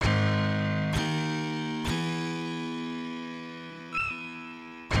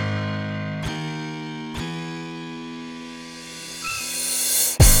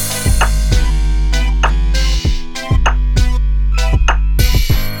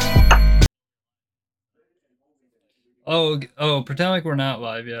Pretend like we're not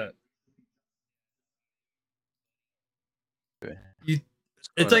live yet.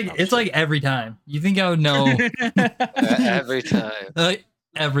 It's like every time. You think I would know? Every time. Like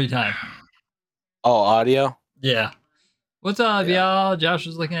every time. Oh, audio. Yeah. What's up, y'all? Josh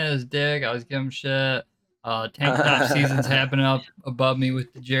was looking at his dick. I was giving him shit. Tank top season's happening up above me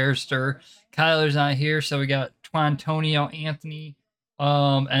with the Jerster. Kyler's not here, so we got Twantonio, Anthony,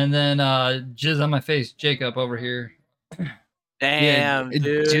 and then jizz on my face, Jacob over here. Damn,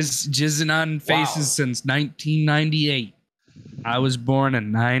 dude. Jizzing on faces since 1998. I was born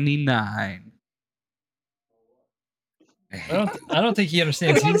in 99. I don't think he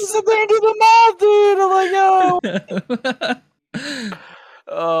understands. He's sit there and do the math, dude. I'm like, yo.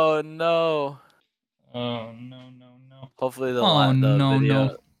 Oh no. Oh no. Hopefully the no.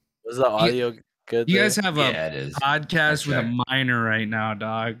 video. Was the audio good? You there? guys have a podcast with a minor right now,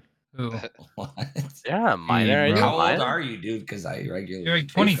 dog. Ooh. What? Yeah, minor. Hey, bro. How old are you, dude? Because I regularly. You're like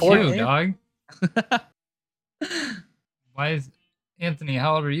 22, dog. Why is Anthony?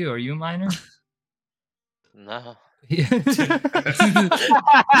 How old are you? Are you a minor? No. That's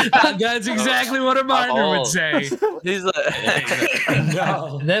exactly what a minor would say. He's like,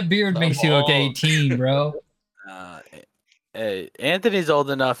 No. That beard makes you look 18, bro. hey, Anthony's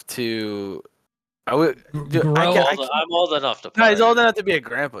old enough to. Grow. I'm old enough to. No, he's old enough to be a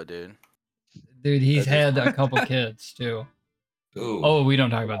grandpa, dude. Dude, he's had a couple kids too. Ooh. Oh, we don't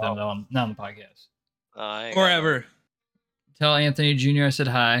talk about them though, not on the podcast. Forever. Tell Anthony Jr. I said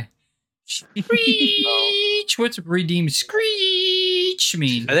hi. Screech. What's redeem screech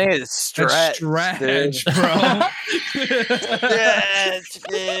mean? I think it's stretch, Stretch, dude. bro. Stretch,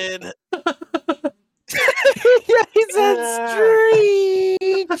 dude. Yeah, he said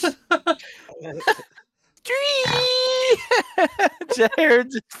street.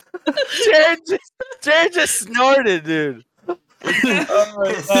 Jared just snorted, dude. Oh,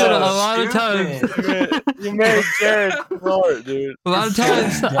 a lot of times, you made Jared snort, dude. a lot of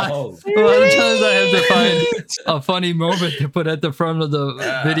times I have to find a funny moment to put at the front of the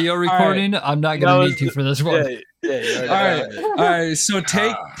video recording. I'm not gonna need to for this one. Yeah, All right. So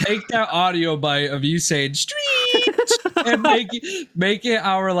take that audio bite of you saying street and make it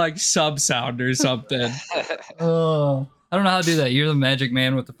our like sub sound or something. Oh, I don't know how to do that. You're the magic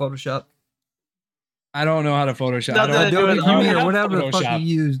man with the Photoshop. I don't know how to Photoshop. Nothing I to do don't with know Premiere, how to whatever the fuck Photoshop. you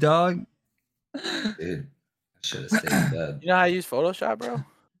use, dog. Dude, I should have stayed in bed. You know how to use Photoshop, bro?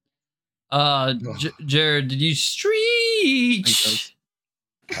 Jared, did you streech?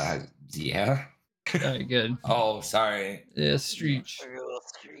 Yeah. All right, good. Oh, sorry. Yeah, streech.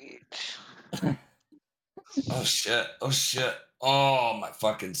 Oh shit. Oh, my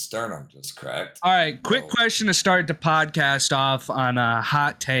fucking sternum just cracked. All right, quick question to start the podcast off on a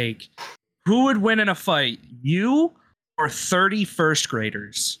hot take. Who would win in a fight, you or 30 first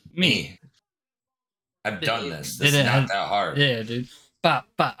graders? Me. I've done this. This It is not is. that hard. Yeah, dude. But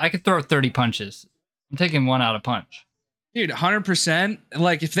I could throw 30 punches. I'm taking one out of punch. Dude, 100%.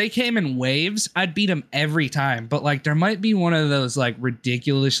 Like, if they came in waves, I'd beat them every time. But, like, there might be one of those, like,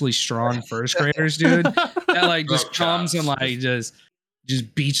 ridiculously strong first graders, dude, that, like, just Throat comes and, chops. like, just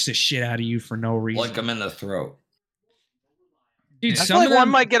beats the shit out of you for no reason. Like I'm in the throat. Dude, I feel some like of one them,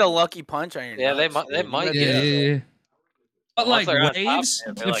 might get a lucky punch on your Yeah, they nuts, might- they dude. might You get gotta- yeah. But, Once like, they're on top, waves,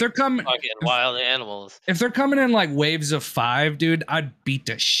 they're if like they're coming... fucking wild animals. If they're coming in like waves of 5, dude, I'd beat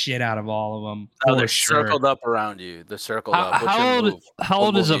the shit out of all of them. Oh, For they're sure. circled up around you. They're circled up. What's your move? How What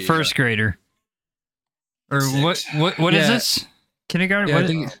old is move a do you first got? grader? Or Six. what is Yeah. this? Kindergarten? Yeah, What I is-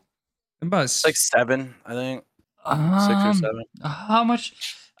 think about It's like 7, I think. 6 or 7. How much?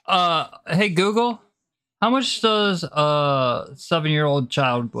 Hey Google, how much does a 7-year-old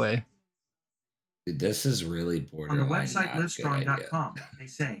child weigh? Dude, this is really On the borderline. website not a good idea. livestrong.com, they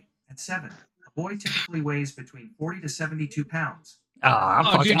say at 7, a boy typically weighs between 40 to 72 pounds. I'm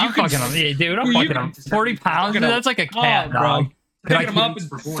Oh, fucking, dude, you I'm can fucking him. Yeah, dude, I'm you fucking can- him. 40 pounds? Dude, that's like a cat, Oh, bro. dog. Picking them up and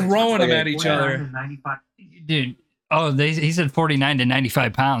throwing them at each other. Dude, he said 49 to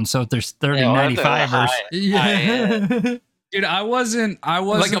 95 pounds, so if there's 30 Yeah, what if they're 95ers. high? Yeah. Dude, I wasn't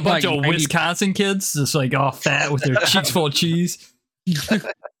Like a bunch of 90 Wisconsin kids, just like all fat with their cheeks full of cheese.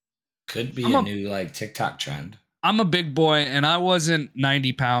 Could be I'm a a- new like TikTok trend. I'm a big boy, and I wasn't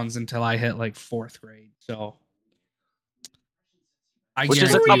 90 pounds until I hit like 4th grade. So I Which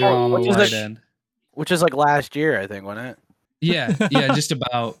is a guarantee you're couple- on the which is light a- end. Which is like last year, I think, wasn't Yeah, just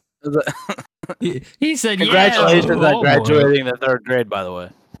about. it? He said, Congratulations yeah. on Oh, boy. graduating the 3rd grade, by the way.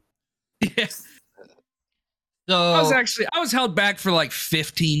 Yes. So, I was held back for like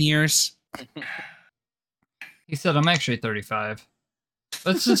 15 years. he said, I'm actually 35.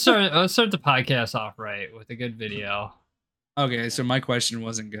 Let's start the podcast off right with a good video. Okay, so my question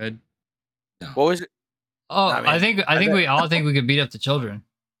wasn't good. What was it? Oh, I mean, I think we all think we could beat up the children.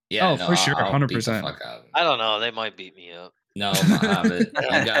 Yeah, Oh, no, for sure, I'll beat the 100%. fuck out of 'em. I don't know. They might beat me up. No, Muhammad,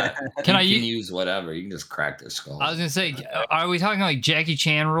 you Can I can u- use whatever. You can just crack their skull. I was gonna say, are we talking like Jackie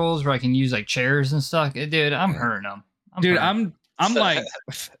Chan rules where I can use like chairs and stuff? Dude, I'm hurting them. Dude, I'm like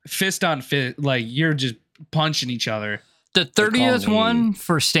fist on fist. Like you're just punching each other. the call 30th me- one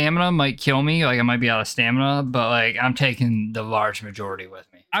for stamina might kill me. Like I might be out of stamina, but like I'm taking the large majority with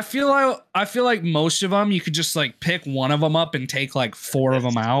me. I feel like most of them you could just like pick one of them up and take like 4 of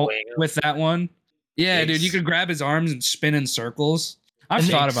them out Swing 'em. with that one. Yeah, dude, you could grab his arms and spin in circles. I've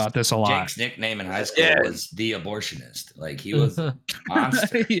And thought Jake's- about this a lot. Jake's nickname in high school Yeah. was the abortionist. Like he was a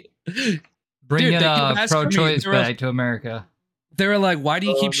monster. Bringing Dude, they kept asking me, pro-choice they were- back to America. They were like, "Why do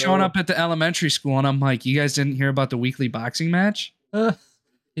you Oh, keep showing no. up at the elementary school?" And I'm like, "You guys didn't hear about the weekly boxing match?"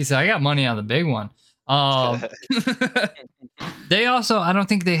 He said, "I got money on the big one." They also, I don't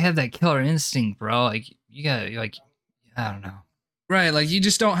think they have that killer instinct, bro. Like you got, like, I don't know. Right, like you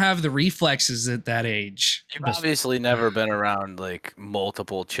just don't have the reflexes at that age. You've obviously never been around like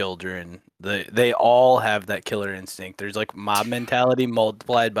multiple children. They all have that killer instinct. There's like mob mentality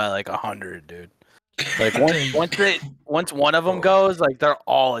multiplied by like 100, dude. Like once one of them goes, like they're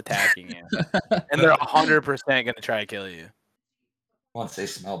all attacking you, and they're 100% gonna try to kill you. Once they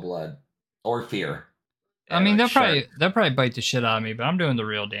smell blood or fear. I mean, like they'll probably bite the shit out of me, but I'm doing the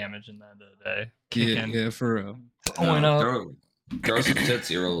real damage in the end of the day. Kicking, for real. throwing up. Throw some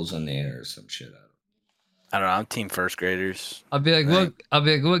Tootsie Rolls in the air or some shit out. I don't know. I'm team first graders. I'll be like, Right.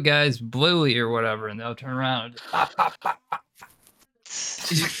 look, guys, Bluey or whatever, and they'll turn around.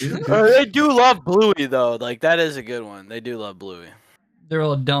 They do love Bluey though. Like that is a good one. They do love Bluey. Their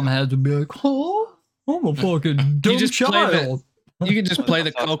little dumb heads would be like, "Oh, I'm a fucking dumb just play the- child." You can just What play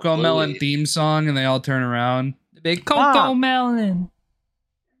the the fuck, Coco Melon Bluey? theme song, and they all turn around. Big Coco Mom. Melon.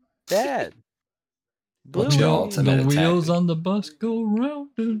 Dad. What's Bluey. your The ultimate wheels attack? on the bus go round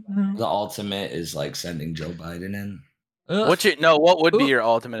and round. The ultimate is like sending Joe Biden in. What would be Ooh. your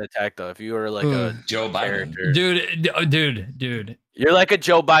ultimate attack though? If you were like a Joe Biden. character, dude. you're like a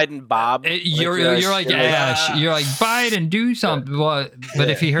Joe Biden Bob. You're like Ash. You're like Biden, do something. But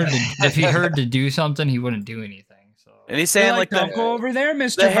if he heard to do something, he wouldn't do anything. So and he's saying like "Don't the, go over there,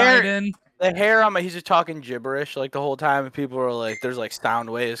 Mr. the hair- Biden." the hair on my, he's just talking gibberish like the whole time, and people are like, there's like sound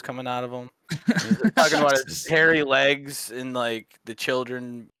waves coming out of him. He's talking about his hairy legs and like the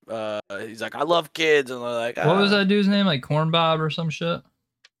children. He's like, I love kids, and they're like, what was that dude's name? Like Corn Bob or some shit?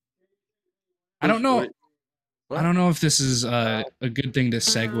 I don't know. What? I don't know if this is a good thing to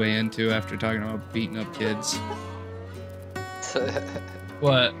segue into after talking about beating up kids.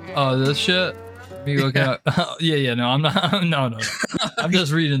 What? Oh, this shit. Me looking up. Yeah. No, I'm not. No. I'm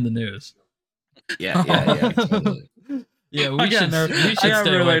just reading the news. Yeah. Totally. Yeah, I we got should. ner- We should I got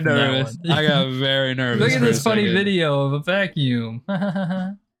stay away really from that nervous. one. I got very nervous. Look at for a this funny second. video of a vacuum.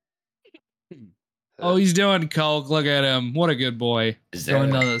 Oh, he's doing coke. Look at him. What a good boy. Is there?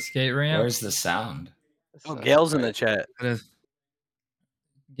 Going down the skate ramp. Where's the sound? Oh, Gail's in the chat.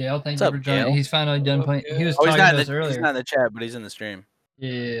 Gail, thank What's you up, for joining. Gail? He's finally done playing. He was Oh, he's talking not, to in us the, earlier. he's not in the chat, but he's in the stream.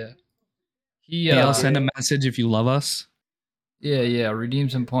 Yeah. He Yeah, I'll send a message if you love us. Yeah. Redeem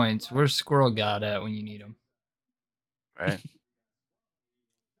some points. Where's Squirrel God at when you need him? Right.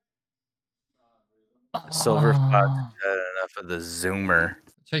 Silver Fox Ah. had enough of the Zoomer.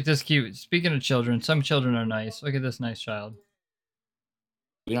 Check this cute. Speaking of children, some children are nice. Look at this nice child.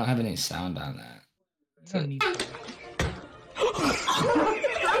 We don't have any sound on that. You don't need-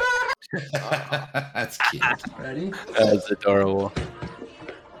 That's cute. Ready? That's adorable.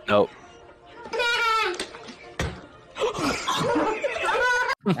 Nope.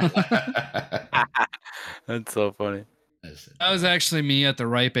 That's so funny. That was actually me at the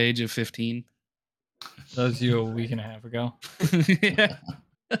ripe age of 15. That was you a week and a half ago. Yeah.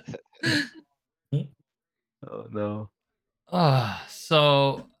 Oh no.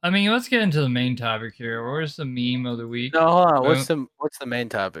 So I mean, let's get into the main topic here. Where's the meme of the week? No, hold on. Well- What's the main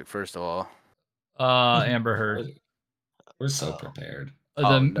topic first of all? Amber Heard. We're so prepared. The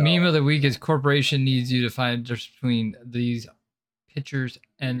Oh, no. meme of the week is corporation needs you to find the difference between these pictures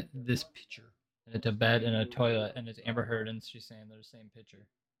and this picture. And it's a bed and a toilet, and it's Amber Heard, and she's saying they're the same picture.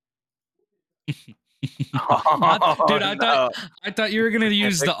 Dude, I thought you were gonna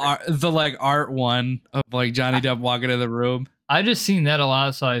use the art one of like Johnny Depp walking in the room. I just seen that a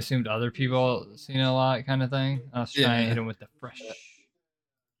lot, so I assumed other people seen it a lot, kind of thing. I was trying to Yeah. hit him with the fresh.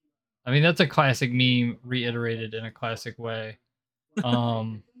 I mean, that's a classic meme reiterated in a classic way.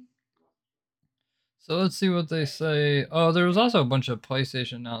 So let's see what they say. Oh, there was also a bunch of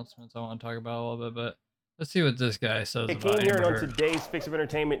PlayStation announcements I want to talk about a little bit, but Let's see what this guy says It about came here Amber on Heard. today's Fix of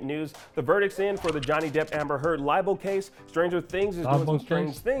Entertainment News. The verdict's in for the Johnny Depp Amber Heard libel case. Stranger Things is doing Libel some strange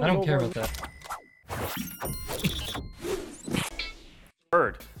case? things. I don't care over about that.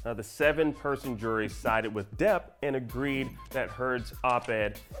 Heard. The 7-person jury sided with Depp and agreed that Heard's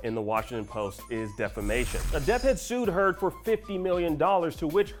op-ed in the Washington Post is defamation. Now, Depp had sued Heard for $50 million, to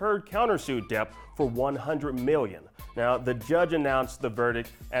which Heard countersued Depp for $100 million. Now, the judge announced the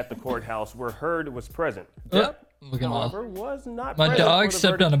verdict at the courthouse where Heard was present. Depp, Look at him however, was not My present dog for the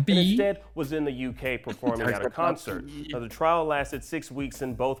stepped verdict on a and bee. instead was in the UK performing at a concert. Now, the trial lasted 6 weeks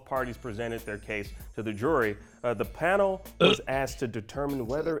and both parties presented their case to the jury. The panel was asked to determine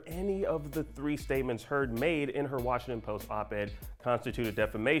whether any of the 3 statements Heard made in her Washington Post op-ed constituted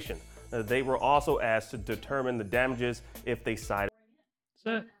defamation. They were also asked to determine the damages if they sided Is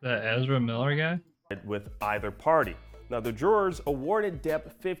that the Ezra Miller guy? with either party. Now, the jurors awarded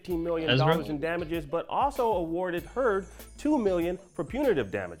Depp $15 million Ezra? in damages, but also awarded Heard $2 million for punitive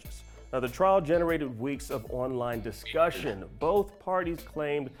damages. Now, the trial generated weeks of online discussion. Both parties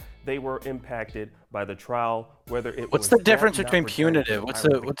claimed they were impacted by the trial, whether it What's was the difference Depp between not presenting punitive?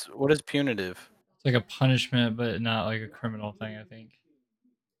 entirely What is punitive? It's like a punishment, but not like a criminal thing, I think.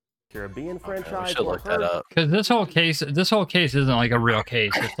 Caribbean We franchise should or look that Heard up. Because this whole case isn't like a real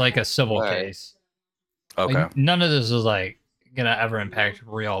case. It's like a civil Right. case. Okay. Like, none of this is like gonna ever impact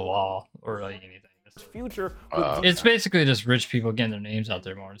real law or like anything. future. It's basically just rich people getting their names out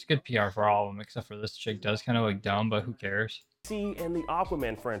there more. It's good PR for all of them, except for this chick does kind of look dumb, but who cares? DC and the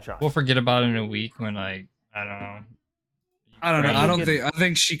Aquaman franchise. We'll forget about it in a week when like I don't know. I don't know. Right. I don't think. I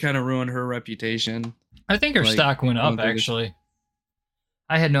think she kind of ruined her reputation. I think her Like, stock went I don't up think it's- actually.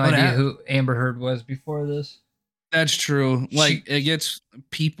 I had no What idea hap- who Amber Heard was before this. That's true. Like it gets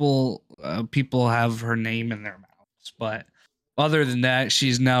people. People have her name in their mouths, but other than that,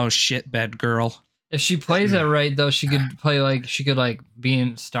 she's now a shitbed girl. If she plays it right, though, she could be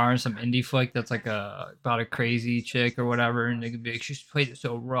in star in some indie flick that's like about a crazy chick or whatever, and they could be like, she's played it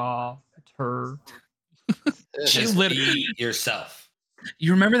so raw. It's her. She Just literally. be yourself.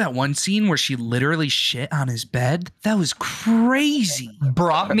 You remember that one scene where she literally shit on his bed? That was crazy.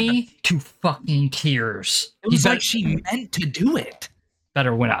 Brought me to fucking tears. It He was bet- like she meant to do it.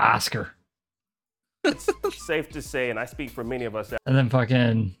 better win an Oscar. Safe to say, and I speak for many of us And then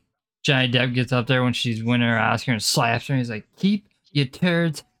fucking Johnny Depp gets up there when she's winning her Oscar and slaps her. And he's like, "Keep your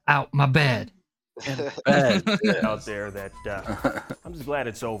turds out my bed." Bad. out there that I'm just glad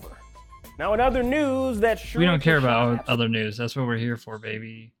it's over. Now, in other news, that sure We don't care about other news. That's what we're here for,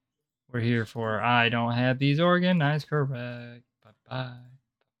 baby. We're here for I don't have these organized correct. Bye bye.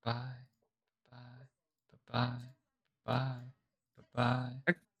 Bye bye. Bye bye. Bye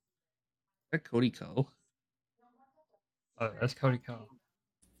bye. That Cody Co. Oh, that's Cody Cole.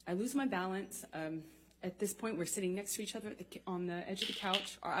 I lose my balance. At this point, we're sitting next to each other on the edge of the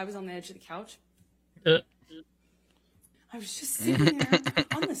couch, or I was on the edge of the couch. I was just sitting there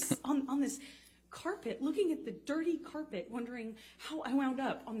on this carpet, looking at the dirty carpet, wondering how I wound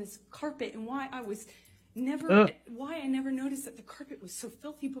up on this carpet and why I never noticed that the carpet was so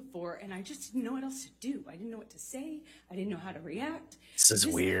filthy before, and I just didn't know what else to do. I didn't know what to say. I didn't know how to react. This is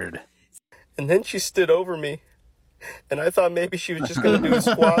weird. And then she stood over me, and I thought maybe she was just going to do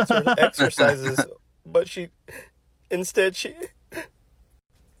squats or exercises, but instead she,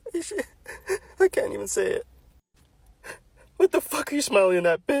 I can't even say it. What the fuck are you smiling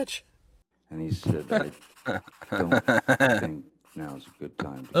at, bitch? And he said, I don't think now's a good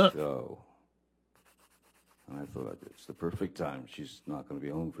time to go. And I thought, it's the perfect time. She's not going to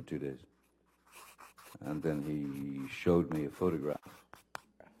be home for 2 days. And then he showed me a photograph.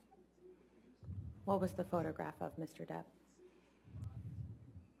 What was the photograph of Mr. Depp?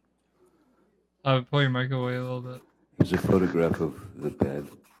 Pull your mic away a little bit. It's a photograph of the bed.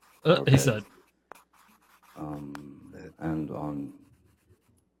 He said. And on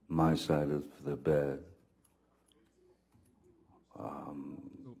my side of the bed,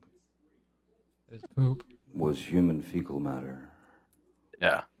 It's poop. was human fecal matter.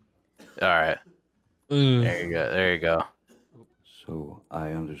 Yeah. All right. There you go. There you go. So I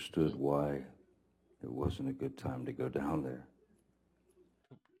understood why it wasn't a good time to go down there.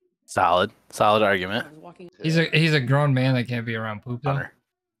 Solid argument. He's a grown man that can't be around poop though.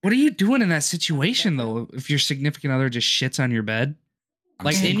 What are you doing in that situation though? If your significant other just shits on your bed,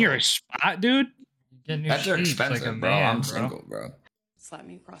 like in your spot, dude. Get new Pets are sheets expensive, like a bro. man, I'm bro. single, bro. Slapped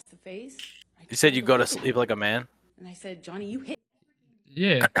me across the face. You said you go to sleep like a man? And I said, Johnny, you hit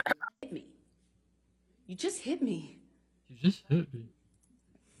Yeah. me. You just hit me. You just hit me.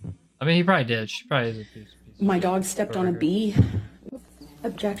 I mean, he probably did. She probably is a piece. My dog stepped on a bee.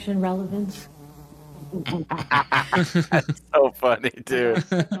 Objection, relevance. That's so funny, dude.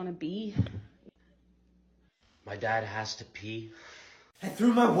 On a bee. My dad has to pee. I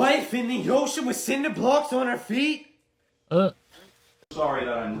threw my wife in the ocean with cinder blocks on her feet. Sorry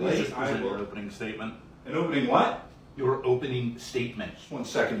that I'm late. I will. Your opening statement. An opening what? Your opening statement. Just 1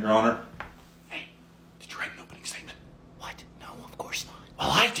 second, Your Honor. Hey, did you write an opening statement? What? No, of course not.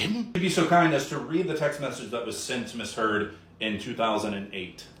 Well, I didn't. Be so kind as to read the text message that was sent to Miss Heard in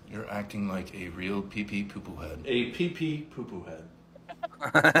 2008. You're acting like a real pee-pee poo-poo head. A pee-pee poo-poo head.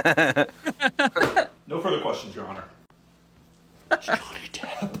 No further questions, Your Honor. Johnny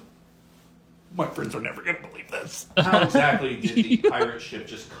Depp. My friends are never going to believe this. How exactly did the pirate ship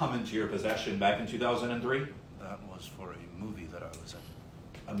just come into your possession back in 2003? That was for a movie that I was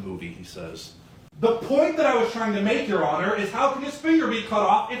in. A movie, he says. The point that I was trying to make, Your Honor, is how can his finger be cut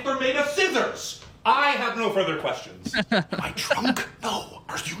off if they're made of scissors? I have no further questions. Am I drunk? No.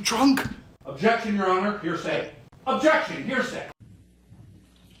 Are you drunk? Objection, Your Honor. Hearsay. Objection. Hearsay.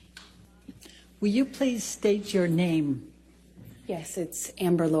 Will you please state your name? Yes, it's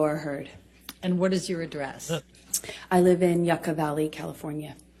Amber Laura Heard. And what is your address? I live in Yucca Valley,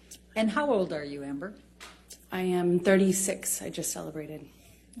 California. And how old are you, Amber? I am 36. I just celebrated.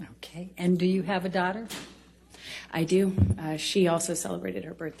 Okay. And do you have a daughter? I do. She also celebrated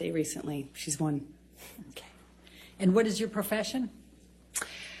her birthday recently. She's 1. Okay. And what is your profession?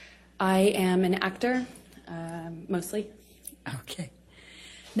 I am an actor, mostly. Okay.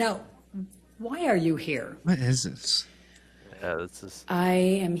 Now, why are you here? What is this? Yeah, this is. I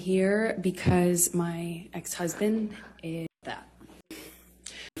am here because my ex-husband is that.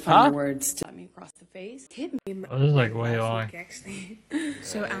 Funny words to me across the face. Hit me. Oh, this is like way long. Actually.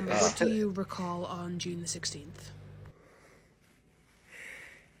 So, Amber, what do you recall on June the 16th?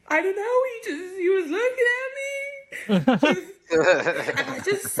 I don't know. He was looking at me. And I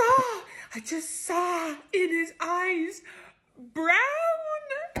just saw in his eyes brown.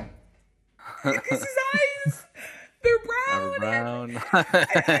 Because his eyes, they're brown.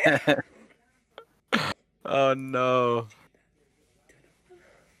 Oh no.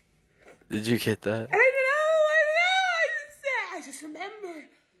 Did you get that? I don't know. I just remember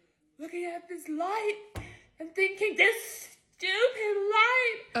looking at this light and thinking, this stupid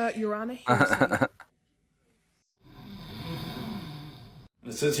light. Your Honor,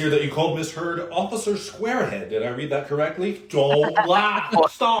 It says here that you called Miss Heard Officer Squarehead. Did I read that correctly? Don't laugh.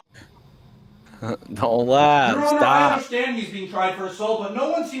 Stop. Don't laugh. Your Honor, I Stop. understand he's being tried for assault, but no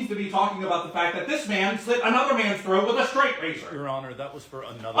one seems to be talking about the fact that this man slit another man's throat with a straight razor. Your Honor, that was for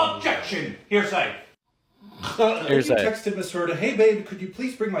another. Objection. Hearsay. Hearsay. You texted Miss Heard, hey babe, could you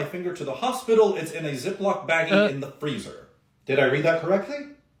please bring my finger to the hospital? It's in a Ziploc baggie in the freezer. Did I read that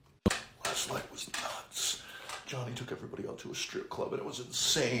correctly? Last night was nuts. Johnny took everybody out to a strip club and it was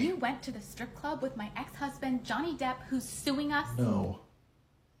insane. You went to the strip club with my ex-husband, Johnny Depp, who's suing us? No.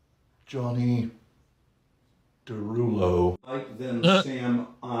 Johnny Derulo. Like then Sam,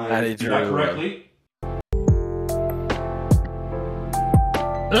 I Johnny did that Derulo. correctly?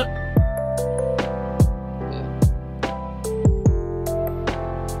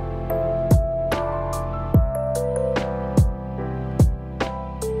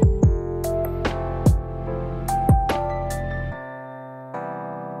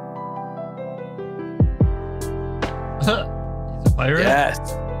 He's a pirate? Yes.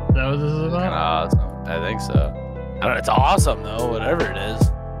 Is that what this is about? Awesome. I think so. I don't know. It's awesome though. Whatever it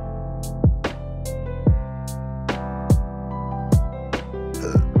is.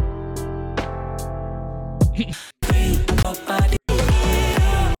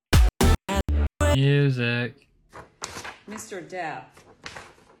 Music. Mr. Depp,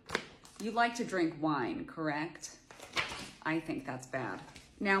 you like to drink wine, correct? I think that's bad.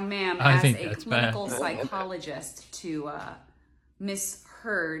 Now, ma'am, I as think a that's clinical bad. psychologist to Miss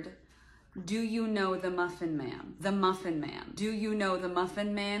Heard, do you know the Muffin Man? The Muffin Man. Do you know the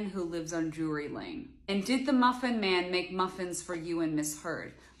Muffin Man who lives on Drury Lane? And did the Muffin Man make muffins for you and Miss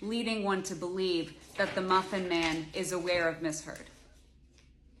Heard, leading one to believe that the Muffin Man is aware of Miss Heard?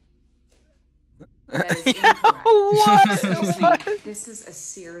 That is incorrect. Excuse me. This is a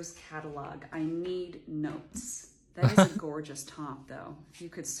Sears catalog. I need notes. That is a gorgeous top, though. If you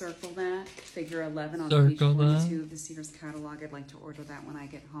could circle that, figure 11 on page Circle that. 42 of the Sears catalog. I'd like to order that when I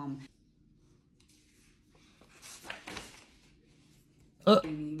get home.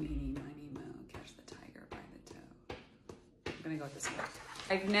 Eeny, meeny, miny, moe, catch the tiger by the toe. I'm gonna go with this one.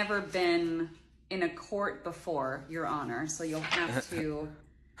 I've never been in a court before, Your Honor, so you'll have to...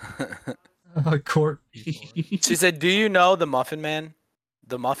 Court. She said, "Do you know the Muffin Man?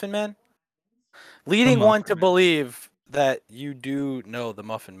 The Muffin Man?" Leading The one Muffin to Man. believe that you do know the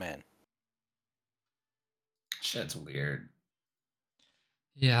Muffin Man. Shit's weird.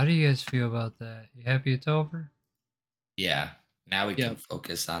 Yeah, how do you guys feel about that? You happy it's over? Yeah. Now we can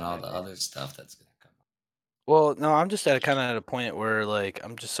focus on all the other stuff that's gonna come. Well, no, I'm just at a point where like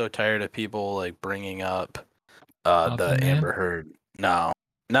I'm just so tired of people like bringing up the Muffin Man? Amber Heard.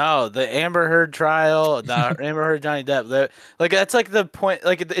 No, the Amber Heard trial, the Amber Heard Johnny Depp. Like that's like the point.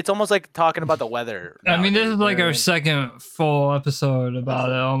 Like it's almost like talking about the weather. I mean, this is like our nowadays. second full episode about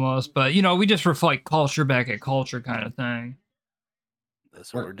it almost, but you know, we just reflect culture back at culture kind of thing.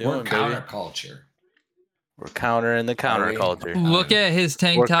 That's what we're We're doing, baby. counterculture. We're countering the counterculture. Look at his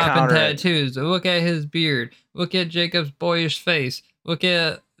tank We're top and countering. tattoos. Look at his beard. Look at Jacob's boyish face. Look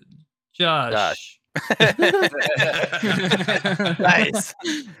at Josh. Nice.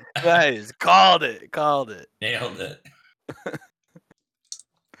 Called it. Nailed it.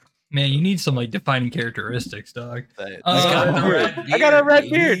 Man, you need some like defining characteristics, dog. I got a red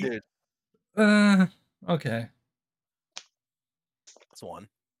beard, dude. Okay. That's one.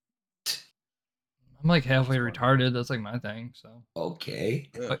 I'm like halfway retarded. That's like my thing. So Okay.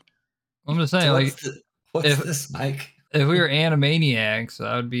 But I'm just saying, So like, what's this, Mike? if we were Animaniacs,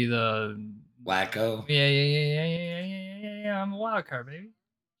 I would be the Wacko. Yeah. I'm a wild card, baby.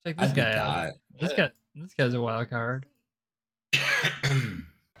 Check this I'd be guy out. God. This guy's a wild card.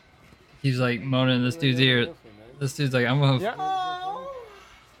 He's like moaning in this dude's ear. This dude's like, I'm gonna.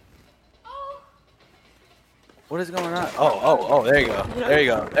 What is going on? Oh, there you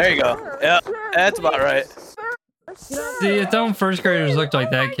go. Yep, that's about right. See, if them first graders looked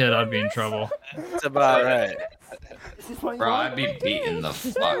like that kid, I'd be in trouble. That's about right. Bro, I'd be beating the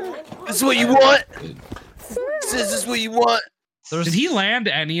fuck. This is what you want? This is what you want? Did he land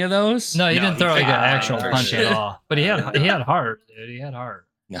any of those? No, he No, didn't throw like an actual for punch sure. at all. But he had heart, dude. He had heart.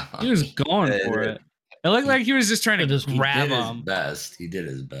 No. He was going for it. It looked like he was just trying to just He grab did his him. best. He did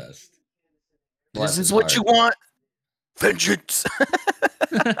his best. This is what you want? Vengeance.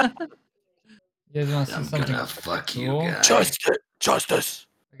 You guys want to see I'm something gonna fuck you cool? guys. Justice.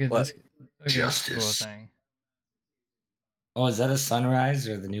 Look at What? this. Look at this cool Justice. thing. Oh, is that a sunrise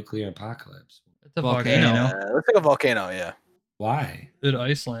or the nuclear apocalypse? It's a Volcano. volcano. Looks like a volcano, yeah. Why? Dude,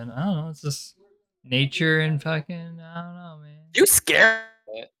 Iceland. I don't know. It's just nature and fucking. I don't know, man. You scary.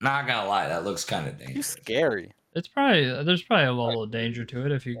 Not gonna lie, that looks kind of You dangerous. scary. There's probably a level of danger to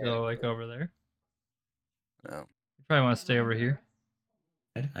it if you go like over there. No. You probably want to stay over here.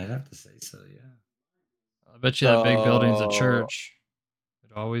 I'd have to say so, yeah. I bet you that big building's a Oh. church.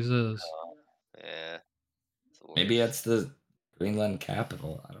 It always is. Yeah. Maybe it's the Greenland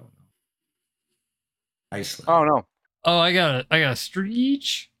capital. I don't know. Iceland. Oh no. Oh, I got a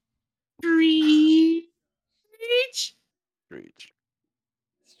Streech. Streech.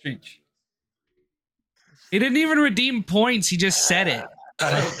 He didn't even redeem points. He just said it.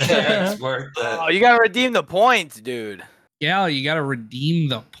 It's worth it. Oh, you gotta redeem the points, dude. Yeah, you got to redeem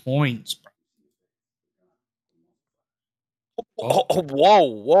the points, bro.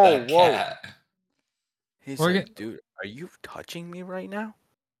 Oh, whoa. That cat. He's We're like, dude, are you touching me right now?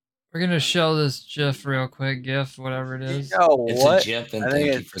 We're gonna show this GIF real quick. GIF, whatever it is. Yo, It's what? a GIF, and I think thank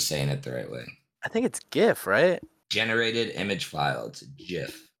you it's- for saying it the right way. I think it's GIF, right? Generated image file. It's a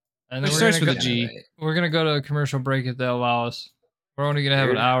GIF. And It then starts we're with gonna a G. Right. We're gonna go to a commercial break if they'll allow us. We're only gonna have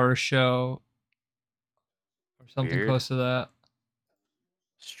an Weird. hour show or something Weird. close to that,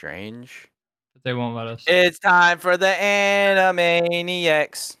 Strange. but they won't let us. It's time for the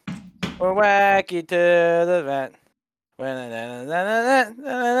Animaniacs. We're wacky to the vent.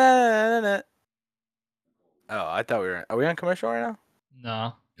 Oh, I thought we were. Are we on commercial right now?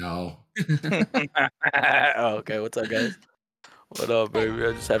 No. No. Oh, okay. What's up, guys? What up, baby?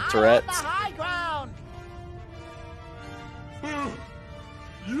 I just have Tourette's. high ground.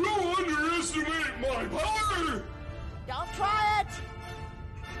 You underestimate my power! Don't try it.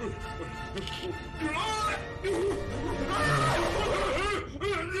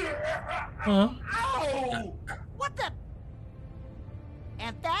 Huh? Ow! What the?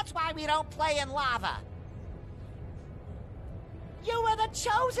 And that's why we don't play in lava. You were the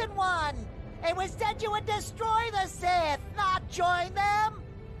chosen one. It was said you would destroy the Sith, not join them.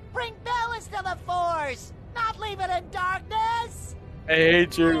 Bring balance to the Force, not leave it in darkness. I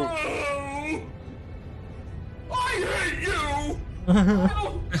hate you. Oh, I hate you!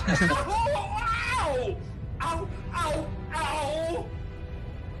 Ow! Ow! Ow! Ow! Ow!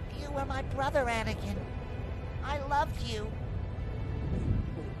 You were my brother, Anakin. I loved you.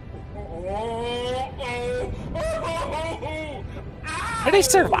 How did he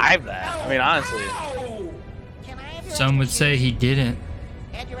survive that? I mean, honestly. Can I have your Some would say he didn't.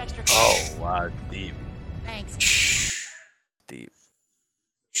 and your extra? Oh, wow, deep. Thanks. Deep.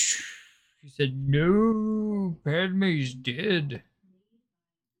 She said, "No, Padme's dead."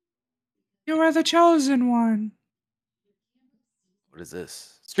 You are the chosen one. What is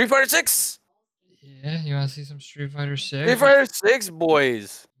this? Street Fighter 6. Yeah, you want to see some Street Fighter 6? Street Fighter 6,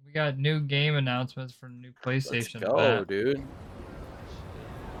 boys. We got new game announcements for new PlayStation. Let's go, dude.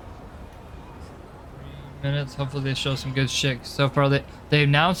 Minutes. Hopefully they show some good shit. So far they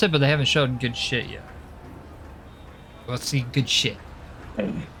announced it, but they haven't showed good shit yet. Let's see good shit.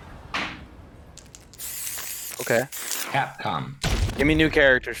 Okay. Capcom. Give me new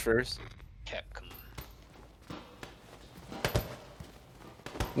characters first.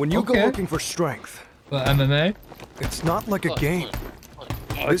 When you go looking for strength, but MMA, it's not like a game.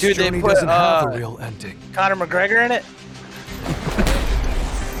 Oh, This dude, they journey put doesn't have a real ending. Conor McGregor in it.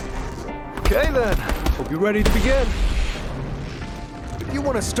 Okay then, hope you're ready to begin. If you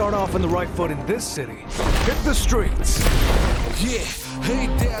want to start off on the right foot in this city, hit the streets. Yeah, hey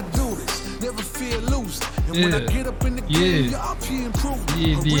there, I do this. Never fear losing. And when I get up in the game, y'all be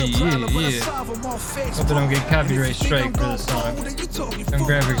improving. Hope they don't get copyright strike for this song. Some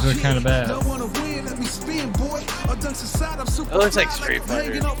graphics look kind of bad. It looks like Street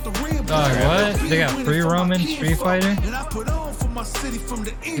Fighter. Dog, what? They got free roaming Street Fighter?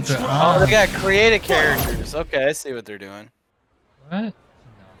 Oh, they got creative characters. Okay, I see what they're doing. What?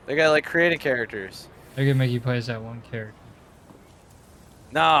 They got like creative characters. They're gonna make you play as that one character.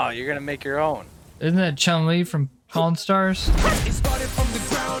 No, you're gonna make your own. Isn't that Chun-Li from Pawn Stars?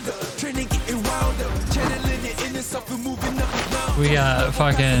 We got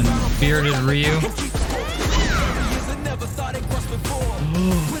fucking bearded Ryu.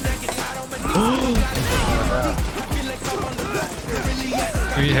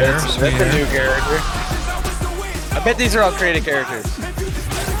 Sweet hair, That's sweet a hair. new character. I bet these are all creative characters.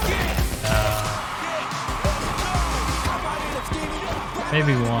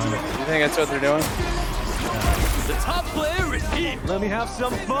 Maybe one. You think that's what they're doing? The top player is here. Let me have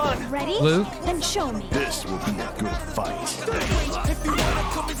some fun. Ready? Luke? Then show me. This will be a good fight.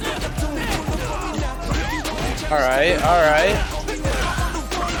 Alright, alright.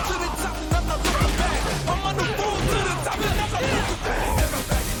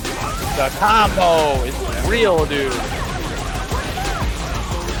 The combo is real, dude.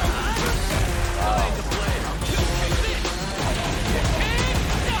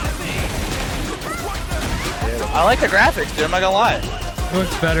 I like the graphics, dude. I'm not gonna lie. It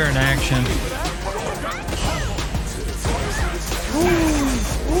looks better in action.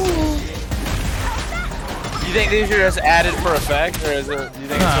 You think these are just added for effect, or is it? You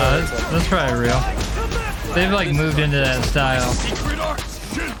think Nah, it's that's probably real. They've like moved into that style.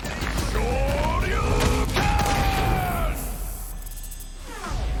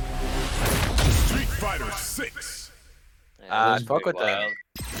 Street Fighter 6. fuck with that.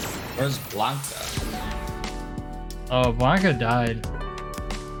 Where's Blanca? Oh, Blanca died.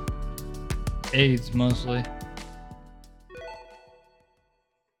 AIDS mostly.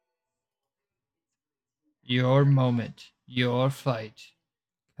 Your moment, your fight,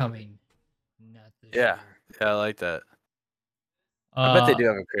 coming. Not this Yeah, yeah, I like that. I bet they do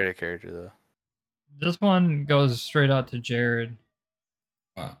have a creative character though. This one goes straight out to Jared.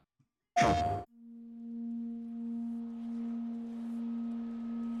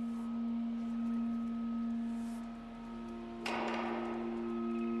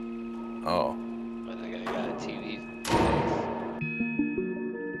 Oh. I think I got a TV.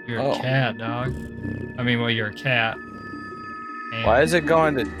 You're Oh. a cat, dog. I mean, well, you're a cat. Why is it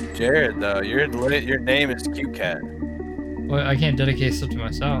going to Jared though? Your name is Cute Cat. Well, I can't dedicate stuff to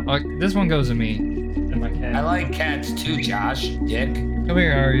myself. This one goes to me and my cat. I like cats too, Josh. Dick. Come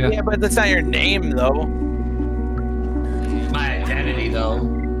here, Arya. Yeah, but that's not your name though. My identity though.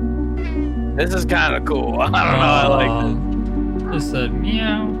 This is kind of cool. I don't know. I like this. Just said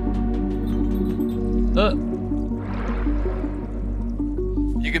meow.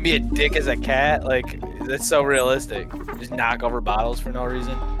 You can be a dick as a cat. Like that's so realistic. Just knock over bottles for no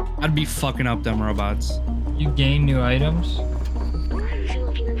reason. I'd be fucking up them robots. You gain new items. What are you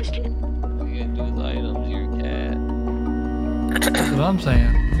gonna do with the items? You're a cat. That's what I'm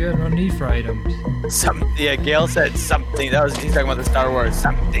saying. You have no need for items. Yeah, Gail said something. He's talking about the Star Wars.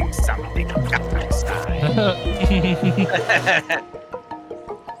 Something.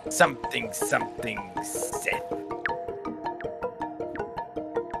 something. Sith.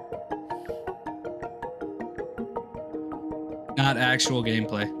 Not actual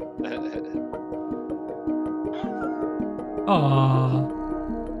gameplay. Aww.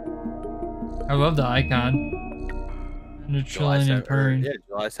 I love the icon. And the trillion and purring. Yeah,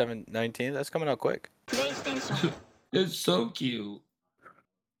 July 7th, 19th. That's coming out quick. It's so cute.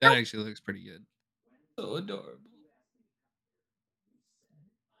 That actually looks pretty good. So adorable.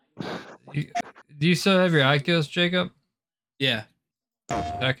 Do you still have your Oculus, Jacob? Yeah.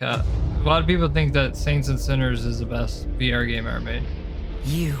 Check out. A lot of people think that Saints and Sinners is the best VR game ever made.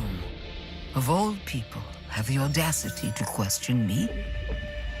 You, of all people, have the audacity to question me?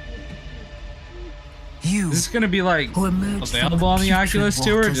 You. Is this gonna be like available on the Oculus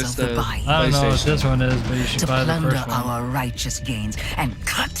too, or just the I don't know what this one is, but you should to buy the plunder first one. our righteous gains and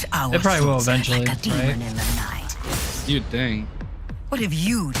cut our It probably will throats eventually, like a demon right? in the night. You'd think. What have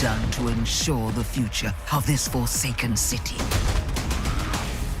you done to ensure the future of this forsaken city?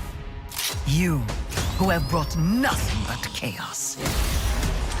 You, who have brought nothing but chaos.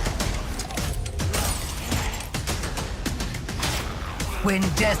 When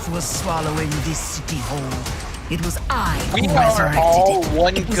death was swallowing this city whole, it was I who We are resurrected all it.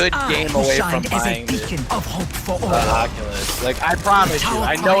 one It was good I game who away from shined as a buying this beacon of hope for all. Oculus. Like, I promise you, Tower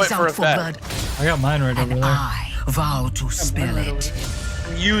I know it cries for a out for fact. blood, I got mine right over there. I vow to spill it.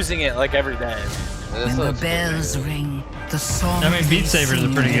 I'm using it like every day. When the bells ring, the song. I mean, Beat Saber is a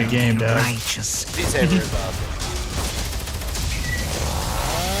pretty good game, Dad. Righteous. Beat Saber is awesome.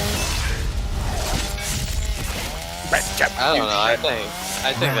 I don't know.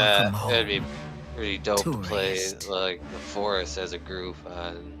 I think that it'd be pretty dope to play like the Forest as a group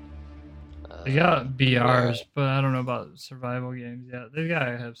on. They got BRs, but I don't know about survival games yet. They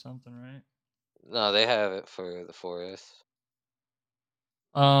gotta have something, right? No, they have it for the Forest.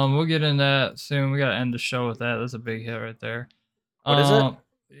 We'll get in that soon. We gotta end the show with that. That's a big hit right there. What is it?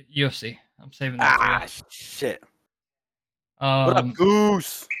 UFC. I'm saving that for Ah, you. shit. What up,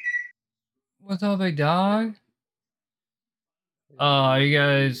 Goose? What's up, big dog? You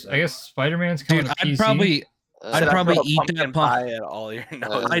guys, I guess Spider-Man's coming Dude, to PC. I'd probably eat that pie at all your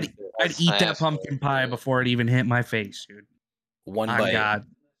nose. I'd eat that pumpkin pie before it even hit my face, dude. One My bite. God.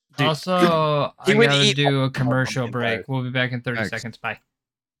 Dude. Also, He I would gotta eat do all a commercial pumpkin break. pie. We'll be back in 30 Thanks. seconds. Bye.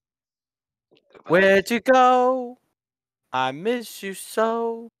 Where'd you go? I miss you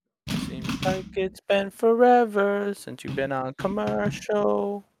so. Seems like it's been forever since you've been on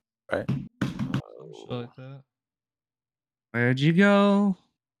commercial. Right. Shit like that. Where'd you go?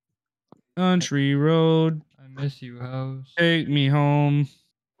 Country road. I miss you, hoes. Take me home.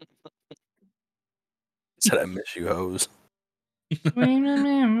 Said I miss you, hoes.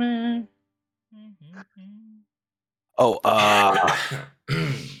 Oh,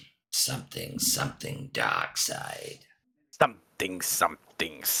 Something dark side.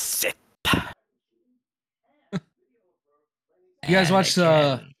 something Sith. You guys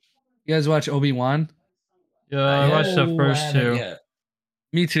watch Obi-Wan? Yeah, I watched the first two. Yeah.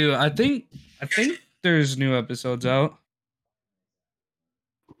 Me too. I think there's new episodes out.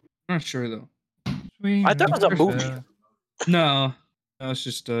 Not sure though. I thought it was a movie. No, it's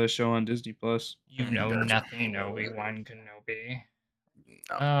just a show on Disney Plus. You know nothing, Obi-Wan Kenobi.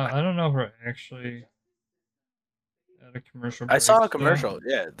 I don't know if we're actually at a commercial break. I saw a still. commercial.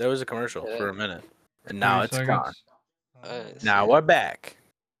 Yeah, there was a commercial for a minute, and now 30 it's gone. seconds. Now we're back.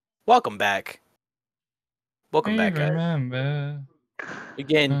 Welcome back. Welcome back, guys. Remember. We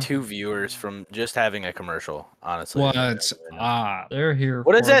gained 2 viewers from just having a commercial. Honestly, What's They're here.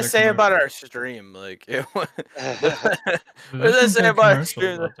 what does for that the say about commercial. our stream? Like, what There's does that some say good about our commercials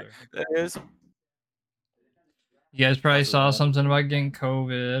stream? out there. That is- You guys probably saw something about getting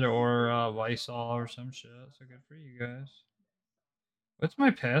COVID or Lysol or some shit. So good for you guys. What's my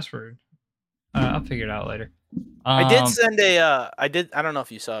password? I'll figure it out later. I did send a. I don't know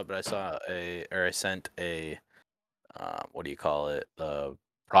if you saw it, but I sent a. What do you call it? The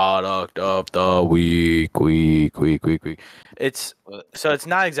product of the week. It's so it's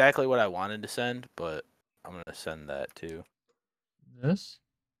not exactly what I wanted to send, but I'm gonna send that too. This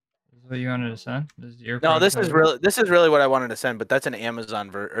is what you wanted to send. This is your No, this is product? really what I wanted to send, but that's an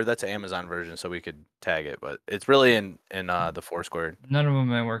Amazon that's an Amazon version, so we could tag it. But it's really in the Foursquare. None of them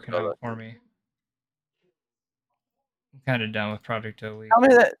been working out for me. I'm kind of done with Project O Week.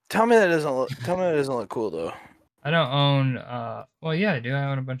 Tell me that doesn't look cool though. I don't own. Well, yeah, I do. I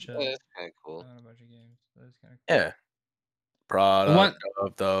own a bunch of. Yeah, that's kind of cool. I own a bunch of games. That is kind of cool. Yeah. Product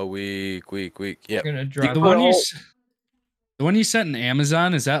of the week. Yeah. I'm gonna drop The one you sent in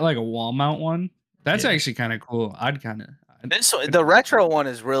Amazon, is that like a wall mount one? That's actually kind of cool. The retro one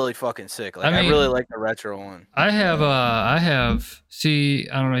is really fucking sick. Like I mean, really like the retro one. I have. See,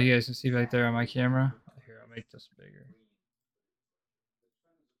 I don't know. If you guys can see right there on my camera. Here, I'll make this bigger.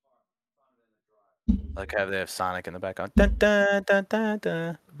 Like they have Sonic in the background. Dun, dun, dun, dun,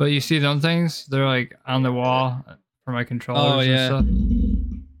 dun. But you see them things? They're like on the wall for my controllers yeah.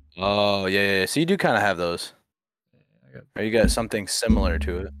 and stuff. Oh yeah. So you do kind of have those. I Or you got something similar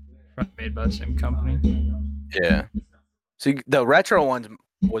to it. Made by the same company. Yeah. See, the retro ones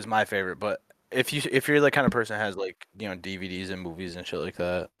was my favorite, but if you're the kind of person that has like DVDs and movies and shit like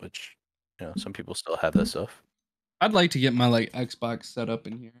that, which some people still have that stuff. I'd like to get my like Xbox set up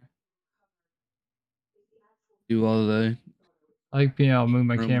in here. Do all the I'll move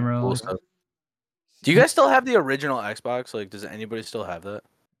my camera. Cool stuff. Do you guys still have the original Xbox? Like, does anybody still have that?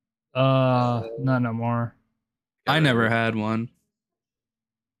 Not no more. I never had one.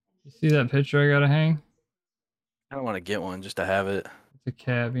 You see that picture I gotta hang? I don't want to get one just to have it. It's a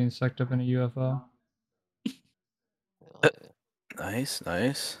cat being sucked up in a UFO. Nice,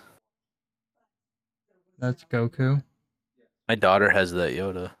 nice. That's Goku. My daughter has that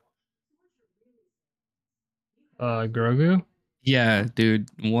Yoda. Grogu? Yeah, dude.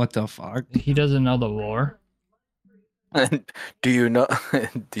 What the fuck? He doesn't know the lore. Do you know?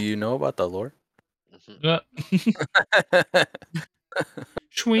 Do you know about the lore?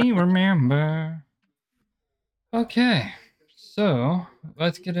 We remember. Okay, so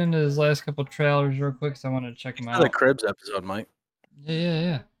let's get into his last couple trailers real quick, because I want to check them out. The Cribs episode, Mike.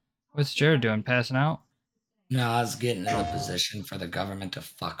 Yeah. What's Jared doing? Passing out? No, I was getting in a position for the government to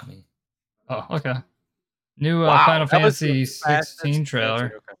fuck me. Oh, okay. New Wow, Final that was Fantasy the fastest 16 trailer.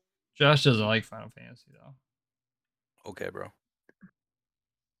 answer, okay. Josh doesn't like Final Fantasy though. Okay, bro.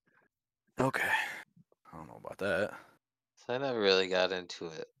 Okay. I don't know about that. So I never really got into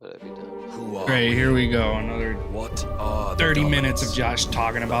it, but I'd be down. Great, here we go. Another 30 minutes of Josh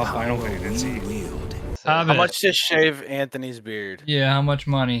talking about Final Fantasy. How much to shave Anthony's beard? Yeah, how much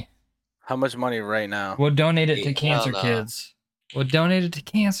money? How much money right now? We'll donate it to Hey, cancer hell no. kids. We'll donate it to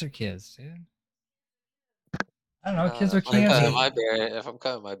cancer kids, dude. I don't know, kids with If I'm cutting cancer. my beard, if I'm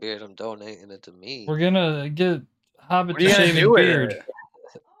cutting my beard, I'm donating it to me. We're gonna get Hobbit What are to you gonna shave his do with beard. it?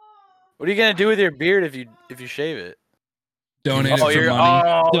 What are you gonna do with your beard if you shave it? Donate Oh, it for you're- money.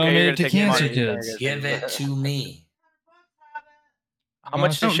 oh, okay, Donate you're it gonna to take your cancer money. kids. Give it to me. How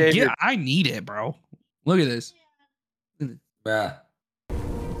much to No, shave yeah, your I need it, bro. Look at this. Bruh.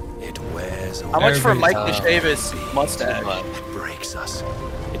 It wears How much for every Mike to time. shave his mustache? It breaks us.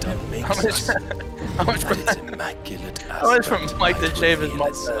 It unmakes How much? us. How much for Its immaculate How much for aspect Mike to might shave his reveal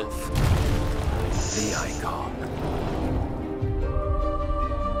mustache? itself. The icon.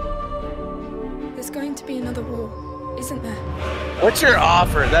 There's going to be another war, isn't there? What's your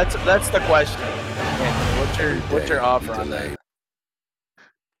offer? That's the question. What's your offer on that?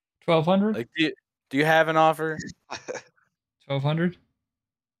 1200? Like, do you have an offer? 1200?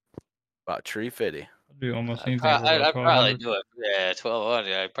 About $350. Dude, almost I'd seems like I'd probably do it. Yeah,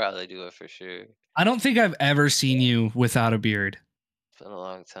 1200. I'd probably do it for sure. I don't think I've ever seen you without a beard. It's been a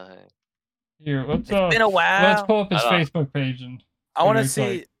long time. Here, let's been a while. Let's pull up his I don't- Facebook page and I want to see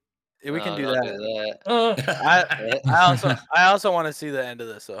what he see. looks We can No, do don't that. do I also want to see the end of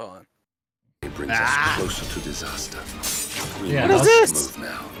this. So hold on. It brings us closer to disaster. We Yeah, must what is this? move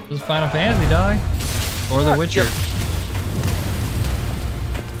now. This is Final Fantasy, dog. Or The Witcher.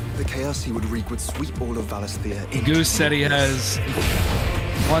 The chaos he would wreak would sweep all of Valisthea in. Goose said he has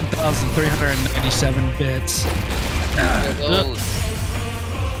 1,397 bits.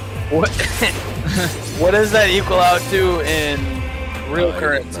 What? What does that equal out to in real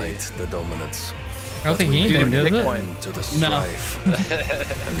currency? Ignite the dominance. I don't think he named it, does it? Into the No. strife.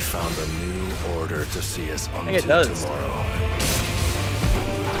 We found a new order to see us think it unto does. tomorrow.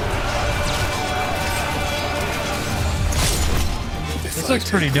 This looks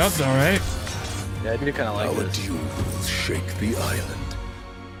pretty dope though, right? Yeah, I do kind of like Our this. dew will shake the island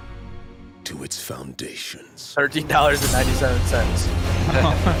to its foundations.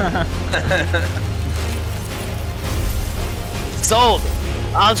 $13.97. Sold.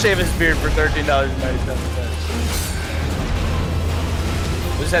 I'll shave his beard for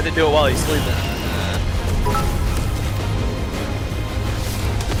 $13.97. We just have to do it while he's sleeping.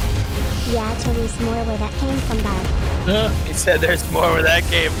 Yeah, so there's more where that came from, Bob. He said there's more where that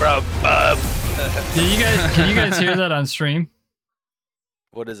came from. Can you guys hear that on stream?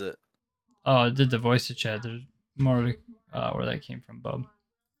 What is it? Oh, it did the voice to chat. There's more where that came from, Bub.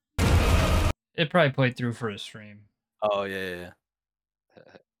 It probably played through for his stream. Oh, yeah.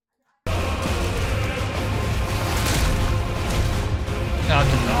 Chopped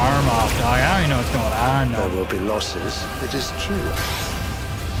his arm off, dog. I don't even know what's going on. There will be losses, it is true.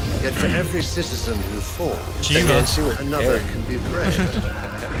 Yet for every citizen who falls, Shiva. another can be bred.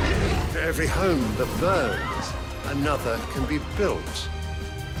 For every home that burns, another can be built.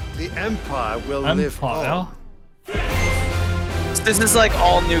 The Empire will live on. This is like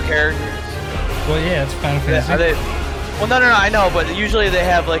all new characters. Well, yeah, it's Final Fantasy. Are they? Well, no, I know, but usually they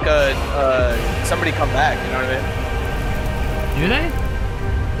have like a somebody come back. You know what I mean? Do they?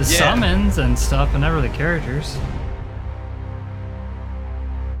 The summons and stuff, but never the characters.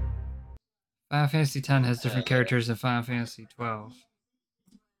 Final Fantasy X has different characters than Final Fantasy 12.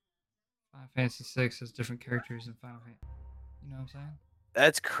 Final Fantasy 6 has different characters than Final Fantasy. You know what I'm saying?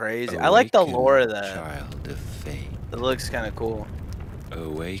 That's crazy. I like the lore of that. Child of fate. It looks kind of cool.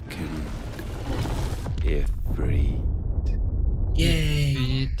 Awaken. If free.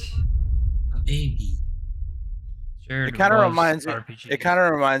 Yay! A baby. It kind of reminds me. It kind of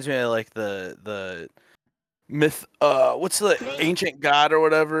reminds me of like the myth. What's the ancient god or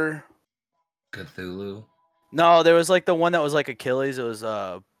whatever? Cthulhu. No, there was like the one that was like Achilles. It was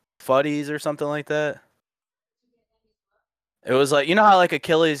Fuddies or something like that. It was like, you know how like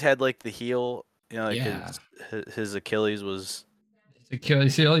Achilles had like the heel, you know, like his Achilles was.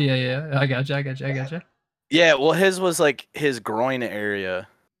 Achilles heel, yeah. I gotcha. Yeah, well, his was like his groin area.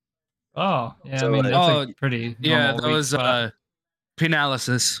 Oh, yeah. So, I mean, like- that's like pretty. Yeah, normal that was weak spot.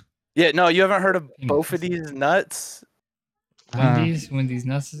 Penialysis. Yeah, no, you haven't heard of both of these nuts? Wendy's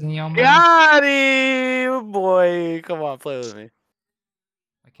nuts is in your mouth. Got him, boy! Come on, play with me.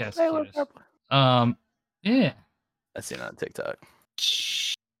 My cat's Hey, cutest. what's up? Yeah. I seen it on TikTok.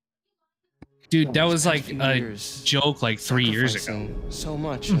 Dude, that was like a joke like 3 years ago. Sacrificing so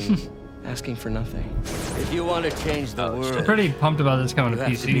much and asking for nothing. If you want to change the world, I'm pretty pumped about this coming you to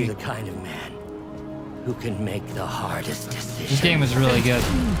have to be the PC. kind of man who can make the hardest decisions. This game is really good.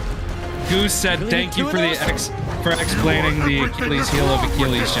 Goose said, "Thank you for the for explaining the Achilles heel of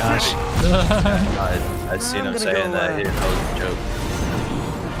Achilles, Josh." I seen him saying that. He didn't know it was a joke.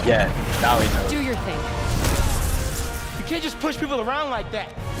 Yeah, now he knows. Do your thing. You can't just push people around like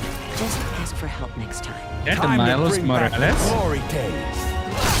that. Just ask for help next time. Yeah, the Milos Morales. Glory days.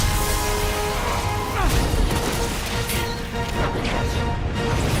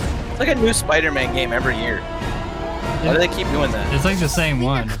 It's like a new Spider-Man game every year. Why do they keep doing that? It's like the same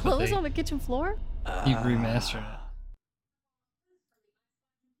one, but Clothes they on the kitchen floor? keep remastering it.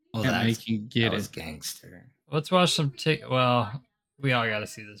 Well, Yeah, that's, make you get that was it. gangster. Let's watch some well, we all gotta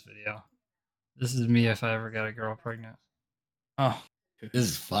see this video. This is me if I ever got a girl pregnant. Oh. This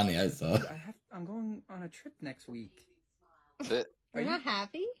is funny, I saw. I'm going on a trip next week. It, You're not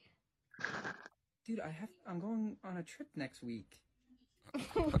happy? Dude, I'm going on a trip next week.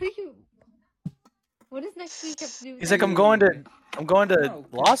 What are you? What does next week have to do with He's like, I'm going to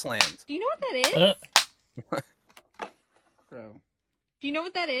Lost Lands. Do you know what that is? Bro. Do you know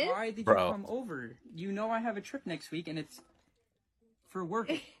what that is? Why did you come over? You know I have a trip next week and it's for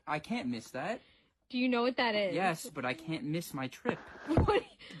work. I can't miss that. Do you know what that is? Yes, but I can't miss my trip. What?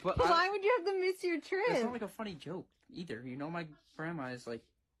 But Why would you have to miss your trip? It's not like a funny joke either. You know my grandma is like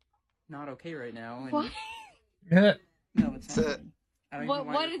not okay right now. And What? Yeah. No, it's not. funny. I don't even know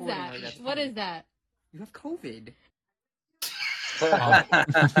why What you're is recording that? like that's What funny. is that? You have COVID.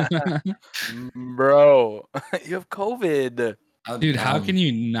 Bro, you have COVID. Dude, how can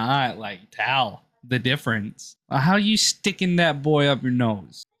you not like tell the difference? How you sticking that boy up your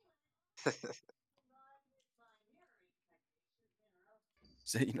nose?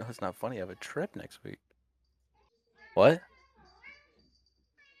 So, you know, it's not funny. I have a trip next week. What?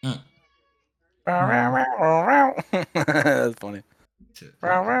 That's funny.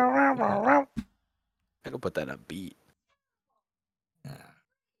 I can put that in a beat.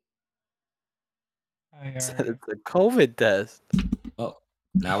 It's a COVID test. Oh,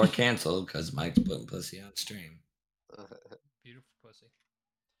 now we're canceled because Mike's putting pussy on stream. Beautiful pussy.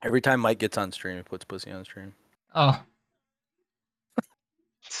 Every time Mike gets on stream, he puts pussy on stream. Oh.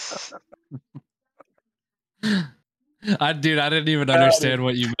 I didn't even understand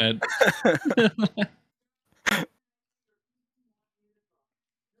what you meant.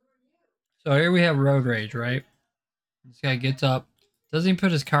 So here we have road rage, right? This guy gets up, doesn't even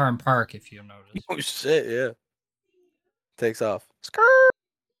put his car in park, if you notice. Oh shit, yeah. Takes off. Skirt.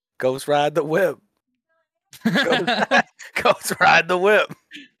 Ghost ride the whip. Ghost ride the whip.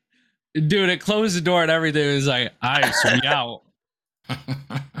 Dude, it closed the door and everything. It was like, ice, we out.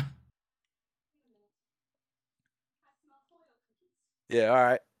 Yeah, all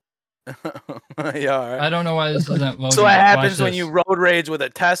right. Yeah, all right. I don't know why this isn't voting. That's what happens Watch when you road rage with a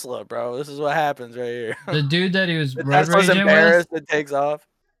Tesla, bro. This is what happens right here. The dude that he was The road Tesla's raging embarrassed. with, It takes off.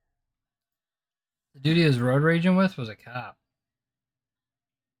 the dude he was road raging with was a cop.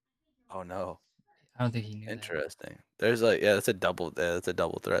 Oh no. I don't think he knew. Interesting. There's like, yeah, that's a double. Yeah, that's a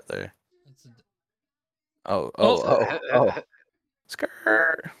double threat there. That's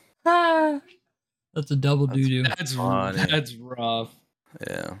Skirt. That's a double doo doo. That's funny. That's rough.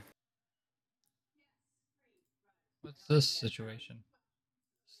 Yeah. What's this situation?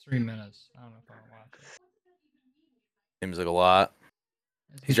 It's 3 minutes. I don't know if I want to watch Seems like a lot.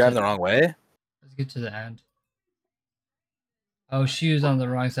 He's get driving to- the wrong way. Let's get to the end. Oh, she was on the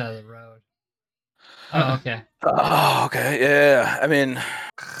wrong side of the road. Oh, okay. Oh, okay. Yeah. I mean,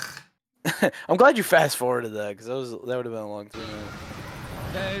 I'm glad you fast forwarded that because that would have been a long time.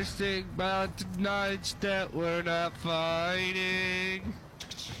 They think about the nights that we're not fighting.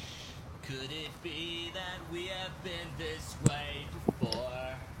 Could it be that we have been this way before?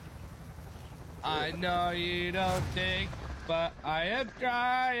 I know you don't think, but I am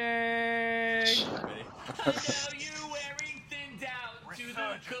trying. I know you're wearing thin down to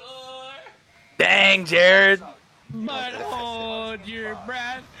the core. Dang, Jared. But hold your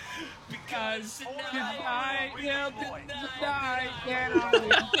breath, because tonight will be the night that I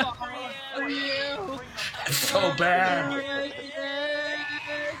will fall for you. So bad.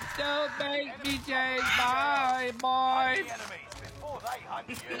 Don't make me change my mind.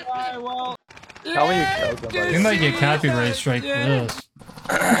 I won't. How many kills somebody? We might get copyright strike for this.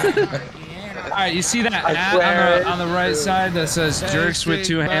 All right, you see that ad on the right side that says "jerks with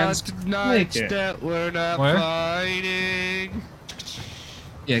two hands"? Click it. That we're not Where? fighting.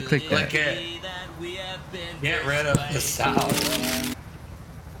 Yeah, click that. Click it. Get rid of the sound.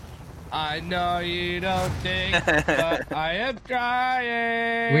 I know you don't think, but I am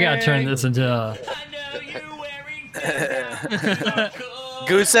trying. We gotta turn this into.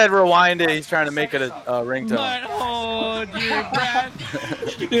 Goose said rewind it. He's trying to make it a ringtone. But hold your breath.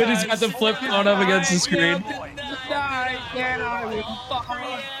 Dude, he's got the flip phone up against the screen. Tonight that I will fall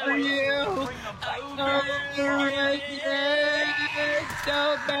for you.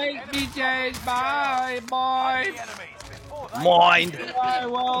 Don't make me change my mind. Mind. I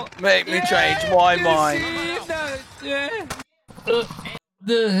won't. Make me change my mind.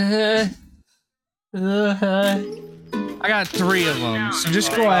 I got 3 of them, so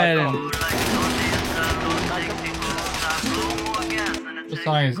just go ahead and. What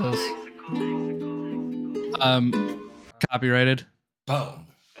song is this? Copyrighted. Boom.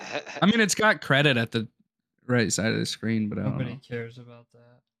 I mean, it's got credit at the right side of the screen, but I don't Nobody know. cares about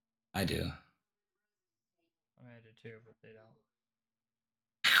that. I do. I mean, I do too, but they don't.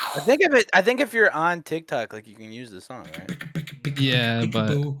 I think if you're on TikTok, like you can use the song, right? Yeah, but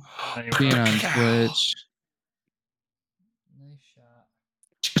being on Twitch. Nice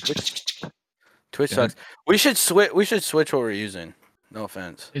shot. Twitch sucks. We should switch. We should switch what we're using. No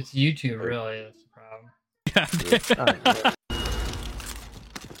offense. It's YouTube, really. That's the problem.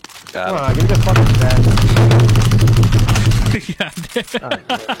 Got Come it. on, give me the fucking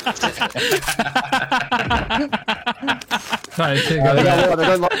Try to take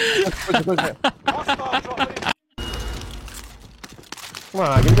Come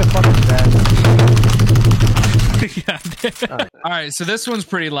on, give me the fucking All right, so this one's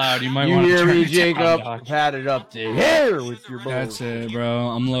pretty loud. You might You want to hear turn me, it down, Jacob? dog. Had it up to here with your bones. That's it, bro.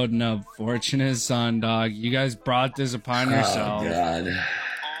 I'm loading up. Fortunate son, dog. You guys brought this upon yourself. God.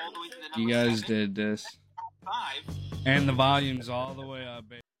 You guys did this. And the volume's all the way up,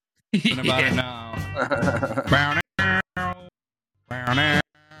 baby. Thinking about it now.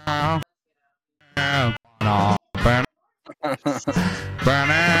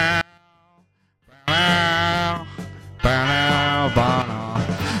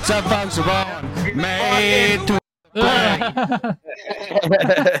 Some folks are born made to.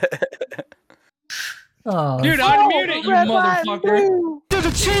 Oh, Dude, unmute it, you motherfucker. To the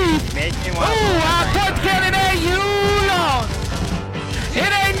chief. Make me Ooh, I put getting at you, Lord.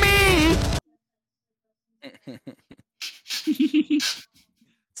 It ain't me.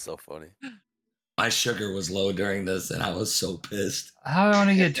 So funny. My sugar was low during this, and I was so pissed. How do I want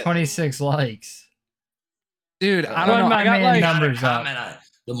to get 26 likes? Dude, I don't know. My I got man like numbers up. Comment on it.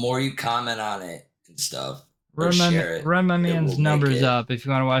 The more you comment on it and stuff, or Run share it, my it man's will make numbers it- up if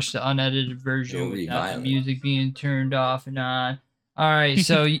you want to watch the unedited It'll version be without the violent. music being turned off and on. All right,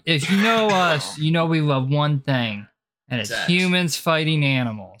 so if you know us, you know we love one thing, and it's Sex. humans fighting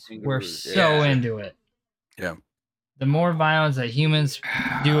animals. We're so Yeah. into it. Yeah. The more violence that humans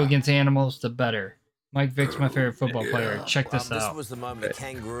do against animals, the better. Mike Vick's my favorite football player. Check this This out. was the moment the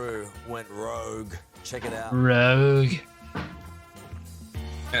kangaroo went rogue. Check it out. Rogue.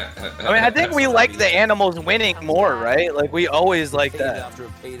 I mean, I think we like the animals winning more, right? Like we always like Hit that. after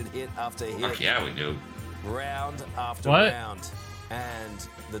repeated hit after hit. Fuck yeah, we do. Round after What? round. And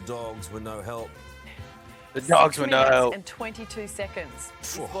the dogs were no help. The dogs would know. And 22 seconds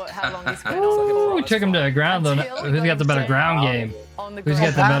is how long this went Ooh, on we took him to the ground though. Who's got the better ground game? on the Who's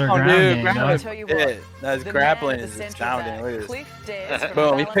got the better ground Dude, game? grappling dog? is it. No, his the grappling man at is the centre of astounding. that, Look at Cliff this. Dares from Boom!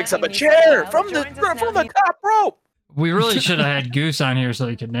 He Ballina picks up a in New chair South from Wales, joins us the now. top rope. We really should have had Goose on here so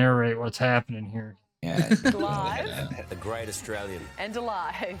he could narrate what's happening here. Yeah. Live. The great Australian. And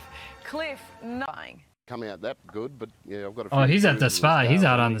alive. Cliff, nothing. Come out that good, but yeah, I've got a Oh, few he's at the bruises spot. and He's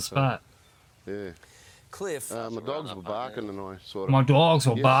scars out on me, the so, spot. Yeah. Cliff. My dogs were barking and I sort of... My dogs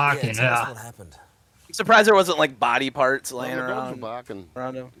were barking, tell us yeah. what happened. I'm surprised there wasn't like body parts laying My dogs around. were barking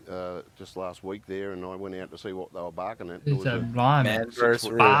just last week there, and I went out to see what they were barking at. He said, blimey.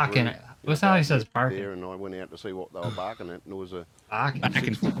 Anniversary. Barking. What's how he says barking? There, and I went out to see what they were barking at, and there was a Barking.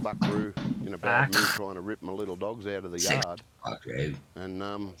 6-foot buckaroo in about me trying to rip my little dogs out of the yard. Okay. And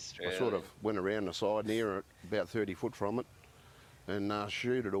I sort of went around the side near it, about 30 foot from it, and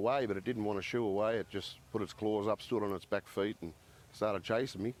shooed it away, but it didn't want to shoo away. It just put its claws up, stood on its back feet, and started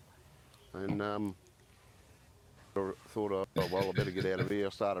chasing me. And thought, oh, well, I better get out of here. I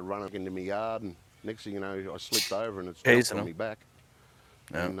started running into my yard, and next thing you know, I slipped over and it's jumped on me back.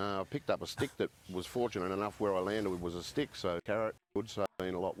 Yeah. And I picked up a stick that was fortunate enough where I landed. It was a stick, so carrot would say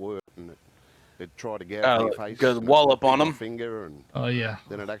a lot worse. And it tried to gouge my face. Good wallop on my him. Finger, and oh yeah.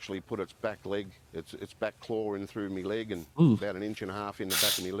 Then it actually put its back leg, its back claw in through my leg, and about 1.5 inches in the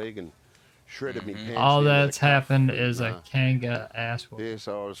back of my leg, and shredded me pants. All down to that's the cuff, happened and, is a Kanga ass whoop. Yeah,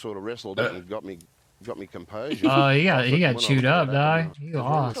 so I sort of wrestled it and got me composure. Oh, he got chewed up, dog. You All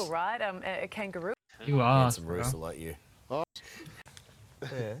lost. right, a kangaroo. You lost, Handsome bro. rooster like you. Oh.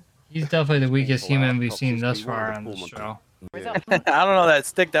 Yeah. He's definitely the weakest human we've seen thus far on this show. I don't know. That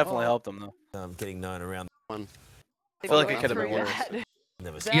stick definitely helped him though. Getting known around. I feel like it could have been worse.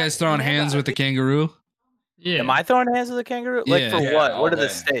 You guys throwing hands with the kangaroo? Yeah. Am I throwing hands with a kangaroo? Like for what? What are the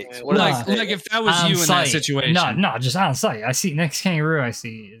stakes? What are the stakes? Like if that was On you in site. that situation. No, just on site. I see next kangaroo I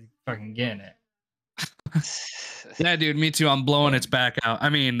see is fucking getting it. Yeah, dude, me too. I'm blowing its back out. I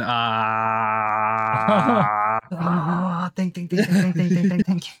mean, think.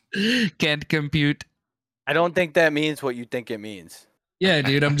 Can't compute. I don't think that means what you think it means. Yeah,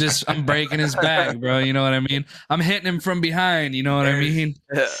 dude, I'm breaking his back, bro. You know what I mean? I'm hitting him from behind. You know what I mean?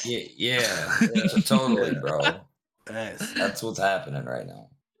 Yeah, totally, bro. Nice. That's what's happening right now.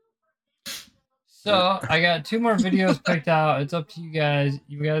 So I got 2 more videos picked out. It's up to you guys.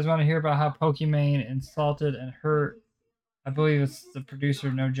 You guys want to hear about how Pokimane insulted and hurt, I believe it's the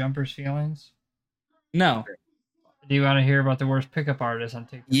producer No Jumper's feelings? No. Do you want to hear about the worst pickup artist on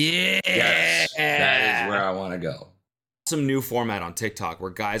TikTok? Yeah. Yes, that is where I want to go. Some new format on TikTok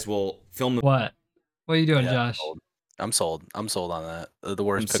where guys will film the What are you doing, Josh? I'm sold. I'm sold on that. The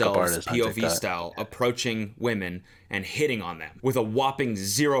worst pickup themselves artist on POV TikTok. style approaching women and hitting on them with a whopping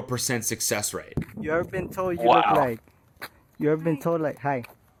 0% success rate. You ever been told you look like? You ever been told like, hi?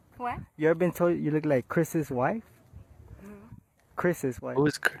 What? You ever been told you look like Chris's wife? Chris's wife.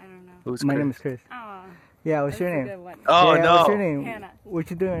 Who's Chris? Who's My Chris? name is Chris. Oh, Yeah, what's your that's a name? good one. Oh, yeah, no. What's your name? Hannah. What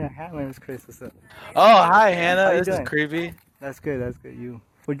you doing? Hi, my name is Chris. What's up? Oh, hi, How Hannah. you This is doing? creepy. That's good. That's good.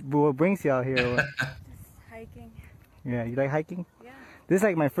 What brings you out here? What? Hiking. Yeah, you like hiking? Yeah. This is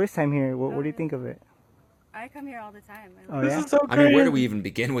like my first time here. What do you think of it? I come here all the time. Oh, yeah? I mean, where do we even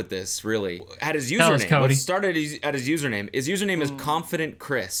begin with this, really? At his Tell us, username, Cody. let's start at his username. His username is Confident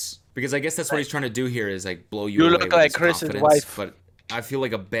Chris, because I guess that's what he's trying to do here is like blow you You away look with like his Chris's confidence. wife. But I feel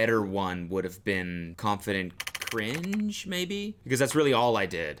like a better one would have been Confident Cringe, maybe, because that's really all I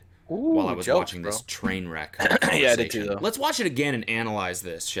did while I was jokes, watching bro. this train wreck. Yeah, I did too, conversation. though. Let's watch it again and analyze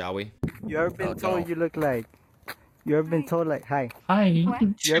this, shall we? You ever been told you look like? You ever been told like, hi? Hi. You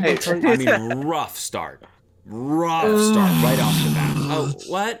ever been told I mean, rough start. Rough start right off the bat. Oh,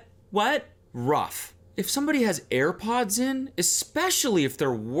 what? What? Rough. If somebody has AirPods in, especially if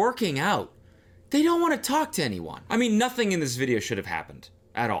they're working out, they don't want to talk to anyone. I mean, nothing in this video should have happened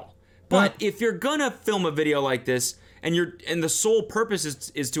at all. But if you're gonna film a video like this, and the sole purpose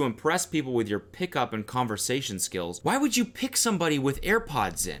is to impress people with your pickup and conversation skills, why would you pick somebody with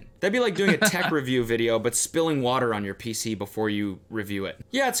AirPods in? That'd be like doing a tech review video, but spilling water on your PC before you review it.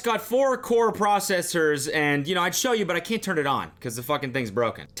 Yeah, it's got 4 core processors, and I'd show you, but I can't turn it on because the fucking thing's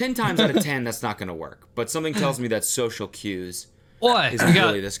broken. 10 times out of 10, that's not gonna work. But something tells me that social cues is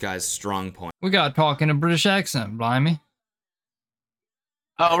really this guy's strong point. We got talking a British accent, blimey.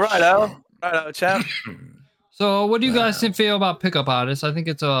 Oh, righto, chap. So, what do you guys feel about pickup artists? I think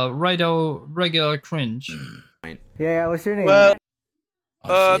it's a regular cringe. Yeah, what's your name? Well,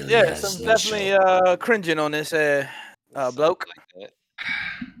 yeah, some definitely cringing on this bloke.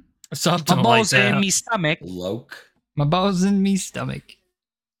 Something My like balls in that. me stomach. Loke. My balls in me stomach.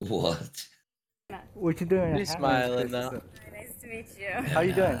 What? What you doing? He's Hi, my name is smiling Chris. now. What's up? Nice to meet you. How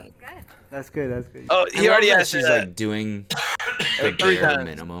you doing? Good. That's good. That's good. Oh, I he love already that asked she's that. like doing the 3 bare times.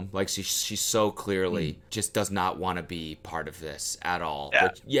 minimum. Like she's so clearly just does not want to be part of this at all. Yeah.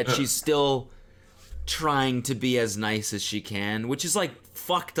 But yet she's still trying to be as nice as she can, which is like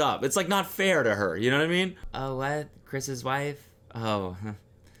fucked up. It's like not fair to her. You know what I mean? Oh, what? Chris's wife? Oh.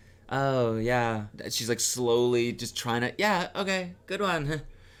 Oh, yeah. She's like slowly just trying to, yeah, okay, good one.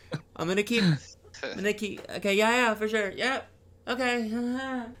 I'm gonna keep, okay, yeah, for sure, yeah, okay.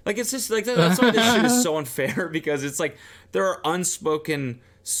 Like, it's just like, that's why this shit is so unfair, because it's like, there are unspoken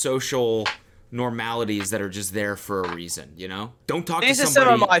social normalities that are just there for a reason, you know? Don't talk These to are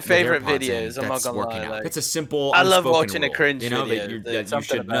somebody some of my with favorite AirPods in videos, I'm not that's gonna working lie. out. Like, That's a simple, I love unspoken watching a rule, cringe you know, video. that There's you something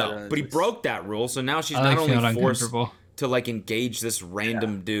should about know. it. But he broke that rule, so now she's I not like feeling only forced uncomfortable. to like engage this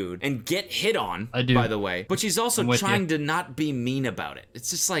random dude and get hit on, I do. by the way, but she's also I'm with trying you. to not be mean about it. It's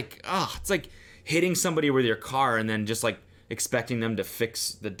just like, it's like hitting somebody with your car and then just like expecting them to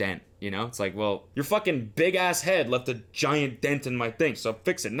fix the dent, you know? It's like, well, your fucking big ass head left a giant dent in my thing, so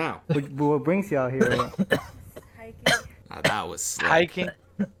fix it now. What brings you out here? That was slick. Hiking.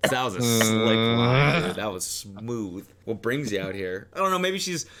 That was a slick line, dude. That was smooth. What brings you out here? I don't know, maybe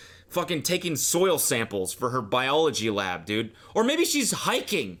she's fucking taking soil samples for her biology lab, dude. Or maybe she's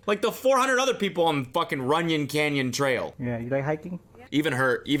hiking, like the 400 other people on fucking Runyon Canyon Trail. Yeah, you like hiking? Even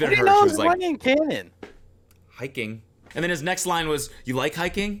her, How do you she know was it's like, Runyon Canyon? hiking. And then his next line was, you like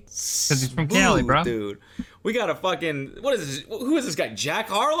hiking? Because he's from Cali, bro. Dude. We got a fucking, what is this? Who is this guy? Jack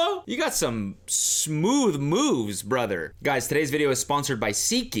Harlow? You got some smooth moves, brother. Guys, today's video is sponsored by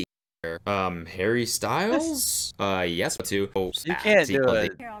SeatGeek. Harry Styles? Yes, too. Oh, You can't do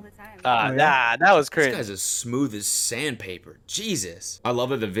it. Nah, that was This crazy. guy's as smooth as sandpaper. Jesus. I love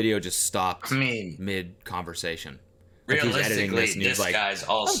that the video just stopped mid-conversation. Like he was editing Realistically, this and he was this like, guy's "That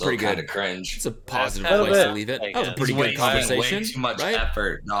was also pretty kind good." of cringe. It's a positive That's place kind to of leave it. like, That was a pretty he's good conversation, Way too much right?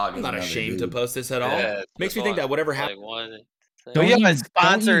 effort dogging I'm not another ashamed to dude. post this at all. Yeah, Makes me think that whatever happened. We have a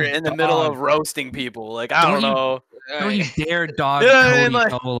sponsor in the middle of roasting people. Like, I don't know. Don't you dare dog You know what I Cody mean?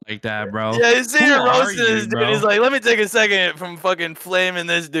 Like- Cole like that, bro. Yeah, you see Who her are roasting this you, dude. bro? He's like, let me take a second from fucking flaming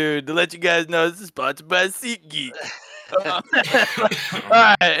this dude to let you guys know this is sponsored by SeatGeek. All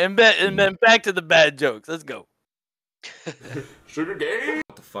right, and then back to the bad jokes. Let's go. Sugar game.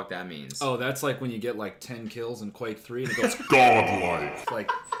 What the fuck that means? Oh, that's like when you get like 10 kills in Quake 3 and it goes godlike.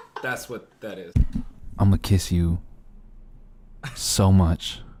 Like, that's what that is. I'm gonna kiss you so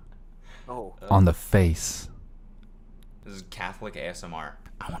much on the face. This is Catholic ASMR.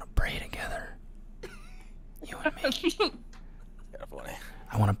 I want to pray together. You and me. Kinda funny.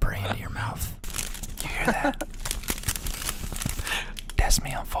 I want to pray into your mouth. You hear that? That's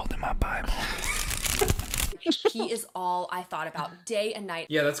me unfolding my Bible. He is all I thought about day and night.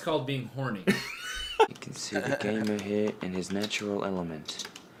 Yeah, that's called being horny. You can see the gamer here in his natural element.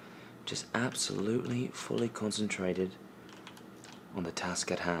 Just absolutely fully concentrated on the task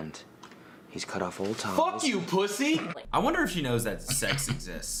at hand. He's cut off all ties. Fuck you, pussy! I wonder if she knows that sex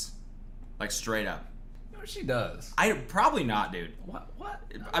exists. Like, straight up. No, she does. Probably not, dude. What?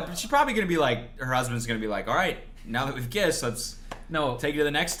 She's probably gonna be like, her husband's gonna be like, all right, now that we've kissed, let's take it to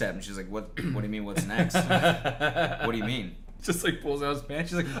the next step. And she's like, what do you mean, what's next? What do you mean? Just like pulls out his pants.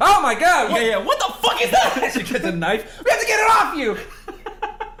 She's like, oh my god! Yeah, what the fuck is that? She gets a knife. We have to get it off you!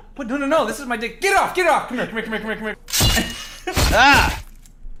 What? No, this is my dick. Get it off, get it off! Come here. Ah!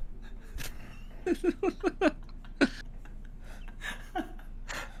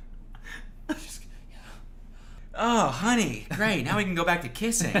 Oh, honey, great. Now we can go back to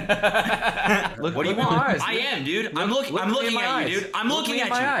kissing. Look, what do you look in my want? eyes, I dude. am, dude. I'm Look looking in my at you, eyes. dude. I'm Look looking me in at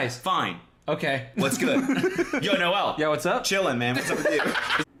my you. eyes. Fine. Okay. What's good? Yo, Noel. Yeah, what's up? Chilling, man. What's up with you?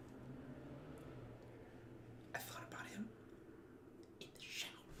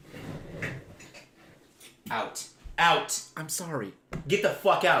 Out. I'm sorry. Get the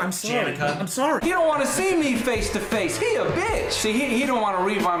fuck out. I'm sorry. Janica. I'm sorry. He don't want to see me face to face. He a bitch. See, he don't want to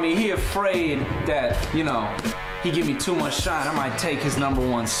revive me. He afraid that, you know, he give me too much shine. I might take his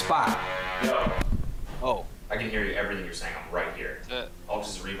 #1 spot. Yo. Oh. I can hear you. Everything you're saying. I'm right here. I'll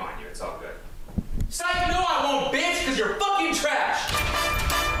just rewind you. It's all good. Psych, no, I won't, bitch, because you're fucking trash.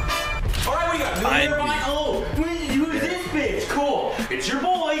 All right, what do you got? Millionaire Vine? Oh, who is this bitch? Cool. It's your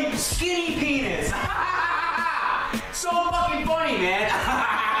boy, Skinny Penis. So fucking funny, man.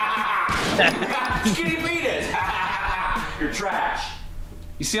 Skinny Penis. You're trash.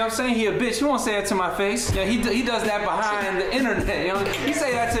 You see what I'm saying? He a bitch. He won't say that to my face. Yeah, he does that behind the internet. You know, he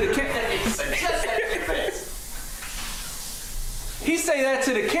say that to the He say that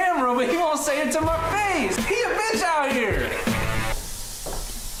to the camera, but he won't say it to my face. He a bitch out here.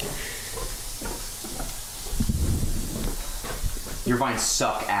 Your vines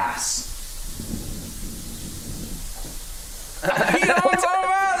suck ass. You know what I'm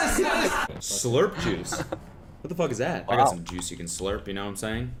talking about? Slurp juice. What the fuck is that? I got some juice you can slurp, you know what I'm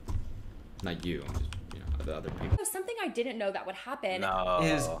saying? Not you. the other people. So something I didn't know that would happen.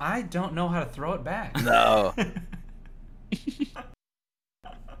 Is I don't know how to throw it back. No.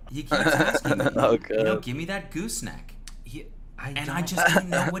 He keeps asking me, Okay. you know, give me that gooseneck. I just didn't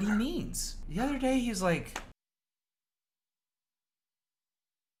know what he means. The other day, he's like,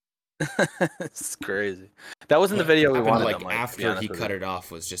 It's crazy. That wasn't the video we Happened, wanted. like though, Mike, to be after honest he with cut you. it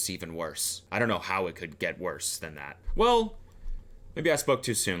off was just even worse. I don't know how it could get worse than that. Well, maybe I spoke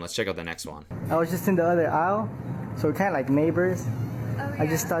too soon. Let's check out the next one. I was just in the other aisle, so we're kind of like neighbors. I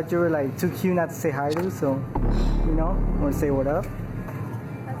just thought you were like too cute not to say hi to, so you know, want to say what up.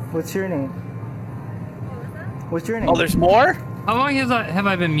 What's your name? What's your name? Oh, there's more? How long have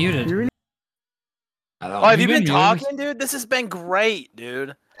I been muted? Oh, have you been talking, dude? This has been great,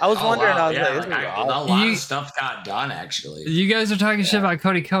 dude. I was wondering. I was like, this is a awesome. lot of stuff got done actually. You guys are talking shit about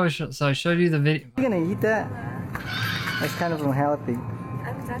Cody Koch, so I showed you the video. You gonna eat that? That's kind of unhealthy.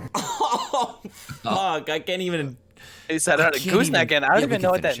 Oh, fuck. I can't even. He said I had a gooseneck in. I don't even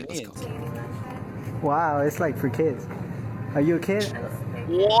know what that means. Wow, it's like for kids. Are you a kid?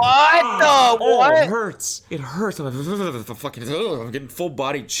 What the? Oh, What? it hurts. It hurts. I'm getting full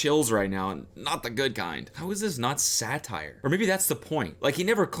body chills right now, and not the good kind. How is this not satire? Or maybe that's the point. Like, he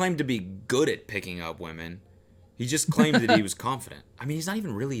never claimed to be good at picking up women. He just claimed that he was confident. I mean, he's not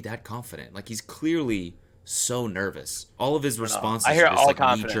even really that confident. Like, he's clearly so nervous. All of his responses I hear are just all like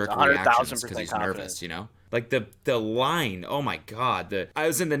confidence, knee-jerk 100,000% reactions because he's confidence. nervous, you know? Like the line, oh my god, I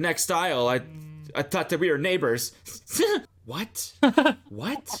was in the next aisle, I thought that we were neighbors. What?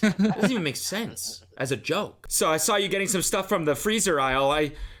 What? That doesn't even make sense as a joke. So I saw you getting some stuff from the freezer aisle.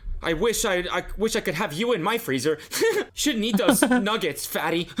 I wish I could have you in my freezer. Shouldn't eat those nuggets,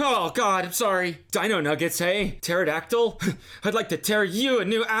 fatty. Oh god, I'm sorry. Dino nuggets, hey? Pterodactyl? I'd like to tear you a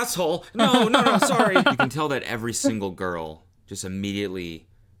new asshole. No, sorry. You can tell that every single girl just immediately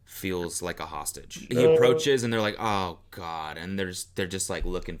feels like a hostage. He approaches and they're like, oh god, and they're just like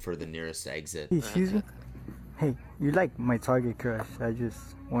looking for the nearest exit. Hey, excuse me? Hey, you're like my target crush. I just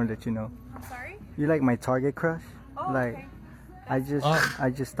wanted to let you know. I'm sorry? You're like my target crush. Oh, like, okay. I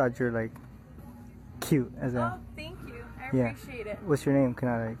just thought you're like cute as a. Oh, thank you. I Yeah. appreciate it. What's your name? Can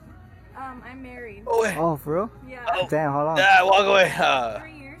I like? I'm married. Oh, for real? Yeah. Damn, how long? Yeah, walk away.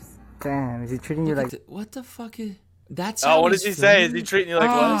 3 years. Damn, is he treating you like? What the fuck is? That's Oh, what did he say? Is he treating you like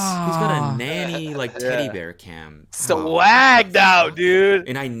what? He's got a nanny like teddy bear cam. Swagged out, dude.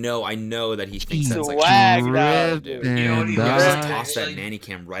 And I know that he thinks that's like Swagged out, dude. dude. You know what he He does? just tossed that nanny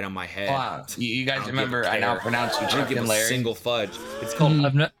cam right on my head. Wow. You guys I don't remember? give a I now care. pronounce you I don't Chuck give and a Larry. single fudge. It's called.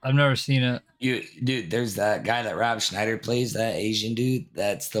 I've never seen it. Dude, there's that guy that Rob Schneider plays, that Asian dude.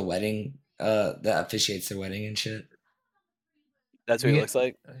 That's the wedding. That officiates the wedding and shit. That's what he looks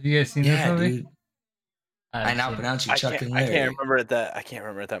like. Have you guys seen this Yeah, movie? dude. I now pronounce you Chuck and I Larry. can't remember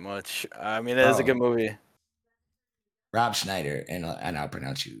it that much. I mean, it is a good movie. Rob Schneider, and I now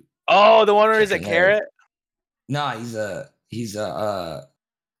pronounce you. Oh, the one where he's a Chuck and Larry. carrot. No, he's a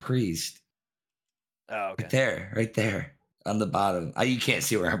priest. Oh, okay. Right there on the bottom. You can't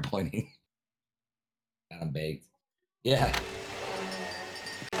see where I'm pointing. I'm baked. Yeah.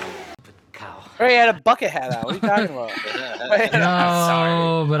 Oh, he had a bucket hat on. What are you talking about?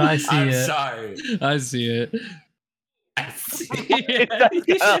 No, but I see I'm it. sorry. I see it. It's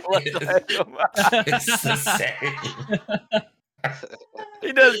the same.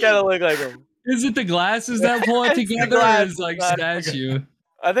 He does kind of look like him. Is it the glasses that pull it It's the together, or glasses, is like man. statue?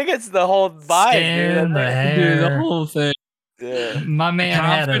 I think it's the whole vibe, Skin, dude. the hair, Dude, the whole thing. Yeah. My man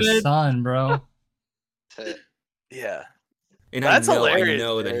had a Confident. son, bro. Yeah. And That's I hilarious,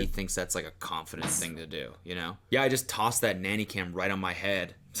 know that dude. he thinks that's like a confident thing to do, you know? Yeah, I just tossed that nanny cam right on my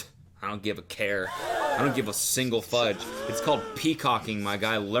head. I don't give a care. I don't give a single fudge. It's called peacocking, my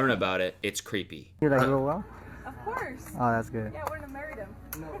guy. Learn about it. It's creepy. You like real well? Of course. Oh, that's good. Yeah, I wouldn't have married him.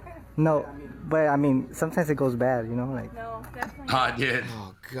 No, but I mean, sometimes it goes bad, you know, like. No, definitely. Oh, dude.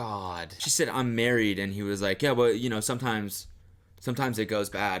 Oh, God. She said, I'm married, and he was like, yeah, but, you know, sometimes it goes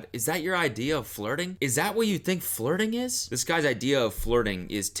bad. Is that your idea of flirting? Is that what you think flirting is? This guy's idea of flirting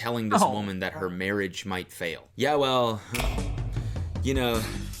is telling this woman that her marriage might fail. Yeah, well, you know,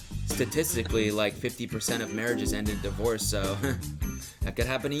 statistically, like 50% of marriages end in divorce, so that could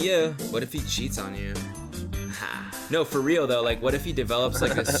happen to you. What if he cheats on you? No, for real though, like what if he develops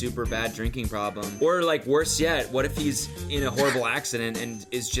like a super bad drinking problem? Or like worse yet, what if he's in a horrible accident and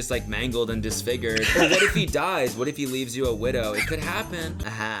is just like mangled and disfigured? Or what if he dies? What if he leaves you a widow? It could happen.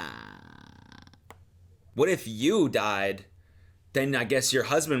 What if you died? Then I guess your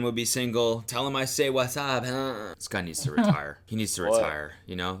husband would be single. Tell him I say what's up. This guy needs to retire. He needs to retire,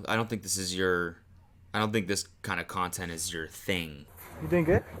 you know? I don't think this kind of content is your thing. You doing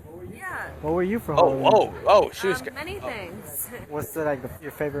good? Yeah. What were you for Halloween? She was. Many things. What's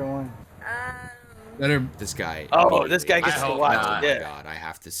your favorite one? This guy. Oh, this guy gets I to hope watch not. it, yeah. Oh my God, I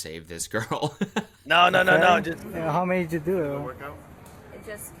have to save this girl. No. Just Yeah, how many did you do? It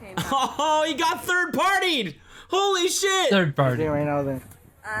just came Oh, he got third partied. Holy shit. Third party. Right now then.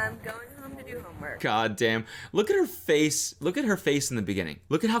 I'm going home to do homework. God damn. Look at her face. Look at her face in the beginning.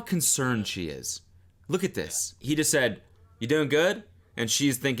 Look at how concerned she is. Look at this. He just said, "You doing good?" And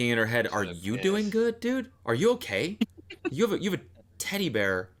she's thinking in her head, "Are you doing good, dude? Are you okay? You have a teddy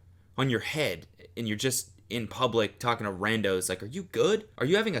bear on your head and you're just in public talking to randos. Like, are you good? Are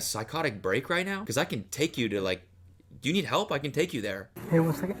you having a psychotic break right now? Because I can take you to, like, do you need help? I can take you there." Hey,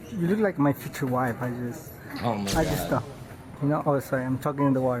 1 second. You look like my future wife. Oh my God. You know? Oh, sorry. I'm talking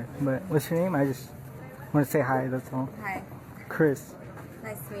in the water. But what's your name? I just want to say hi. That's all. Hi. Chris.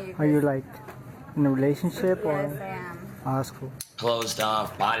 Nice to meet you. Are you like in a relationship or? Yes, I am. Oh, that's cool. Closed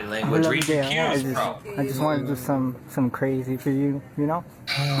off, body I language, love read you, your yeah. cues, bro. I just want to do some crazy for you, you know?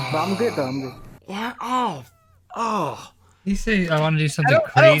 But I'm good though. I'm good. What? Oh. You say I want to do something I don't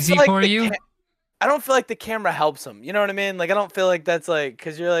crazy feel like for the you? I don't feel like the camera helps him. You know what I mean? Like, I don't feel like that's like,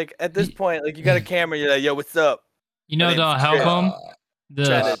 because you're like, at this point, like, you got a camera, you're like, yo, what's up? You know, don't help him.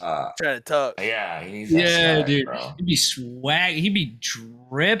 Trying to talk. Yeah, he needs Yeah, swag, dude. bro. He'd be swag. He'd be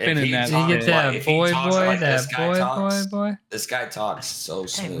dripping If in that. You get that if he boy, talks boy, like that this guy talks, boy. This guy talks so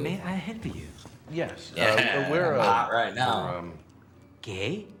smooth. May I help you? Yes. Yeah, we're I'm hot right now. we're,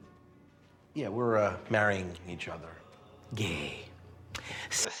 Gay? yeah, we're marrying each other. Gay.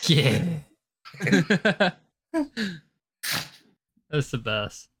 Yeah. That's the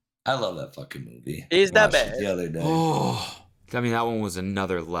best. I love that fucking movie. He's that Watched it bad. the other day. Oh, I mean, that one was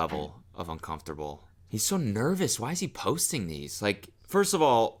another level of uncomfortable. He's so nervous. Why is he posting these? Like, first of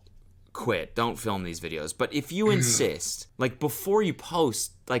all, quit. Don't film these videos. But if you insist, like, before you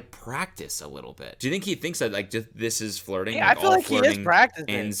post, like, practice a little bit. Do you think he thinks that, like, just, this is flirting? Yeah, like, I feel all like he is flirting practicing.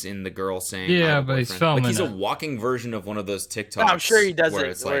 ends in the girl saying, Yeah, "I have a but he's boyfriend." filming Like, he's a it. walking version of one of those TikToks. No, I'm sure he does where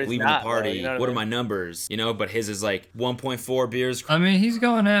it it's where like, he's leaving not, the though, party. you know what What I are my numbers? You know, but his is like 1.4 beers. I mean, he's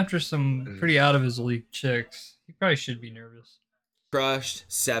going after some pretty out of his league chicks. He probably should be nervous. Crushed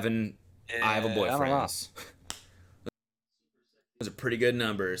 7. I have a I don't know. boyfriend. Those are pretty good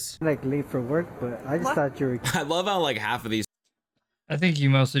numbers. Like late for work, but I just thought you were. I love how like half of these I think you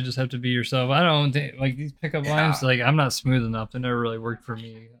mostly just have to be yourself. I don't think like these pickup lines. Like I'm not smooth enough. They never really worked for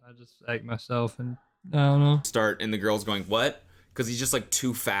me. I just act myself, and I don't know. start and the girl's going, "What?" Because he's just like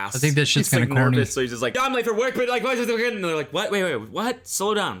too fast. I think that shit's He's, like, kinda corny. nervous, so he's just like, "I'm late for work," but like, "Why is it again?" And they're like, "What? Wait, what?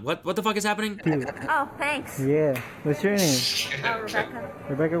 Slow down. What the fuck is happening?" Oh, thanks. Yeah. What's your name? Rebecca.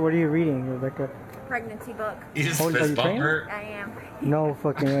 Rebecca, what are you reading, Rebecca? Pregnancy book. You just Oh, are fist you bump pregnant? her. I am. No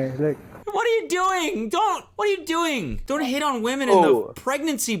fucking way. Look. What are you doing? What are you doing? Don't hit on women in the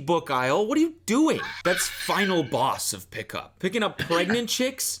pregnancy book aisle. What are you doing? That's final boss of pickup. Picking up pregnant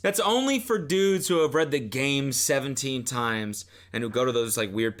chicks? That's only for dudes who have read the game 17 times and who go to those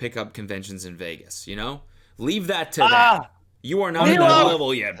like weird pickup conventions in Vegas, you know? Leave that to them. You are not at that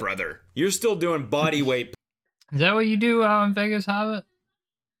level yet, brother. You're still doing body weight. Is that what you do out in Vegas, Hobbit?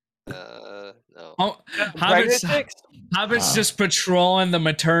 No. Oh, Pregnant Hobbit's chicks? just patrolling the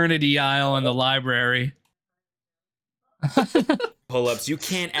maternity aisle in the library. Pull-ups. You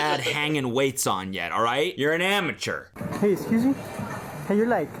can't add hanging weights on yet, all right? You're an amateur. Hey, excuse me. Hey, you're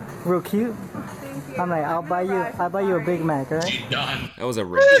like real cute. I'm like, I'll buy you a Big Mac, alright? That was a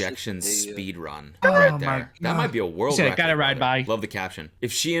rejection speed run right there. That might be a world Said, record. "Gotta ride by." Love the caption.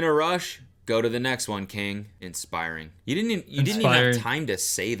 If she in a rush, go to the next one, King. Inspiring. You didn't even have Inspired. time to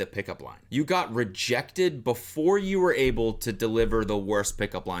say the pickup line. You got rejected before you were able to deliver the worst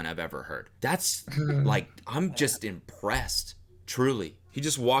pickup line I've ever heard. That's like, I'm just impressed. Truly. He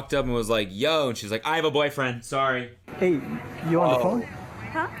just walked up and was like, "Yo," and she's like, "I have a boyfriend. Sorry." Hey, you on the phone?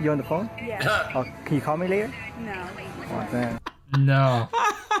 Huh? You on the phone? Yeah. Oh, can you call me later? No. Oh, man. No.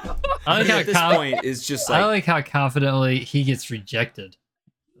 I like At this how point, it's just I like like how confidently he gets rejected.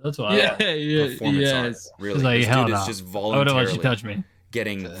 That's why. performance art. Really. He's like, This hell dude no. is just I wouldn't let voluntarily you touch me.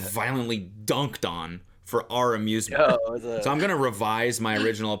 getting violently dunked on for our amusement. Yo, what's up? So I'm gonna revise my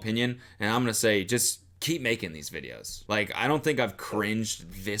original opinion, and I'm gonna say just keep making these videos. Like, I don't think I've cringed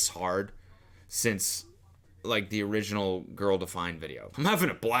this hard since like the original Girl Defined video. I'm having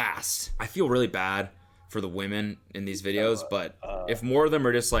a blast. I feel really bad for the women in these videos, but if more of them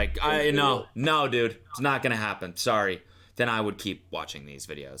are just like, no, dude, it's not gonna happen. Sorry. Then I would keep watching these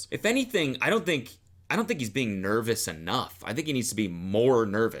videos. If anything, I don't think he's being nervous enough. I think he needs to be more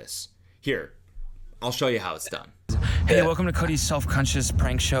nervous. Here, I'll show you how it's done. Hey, welcome to Cody's self-conscious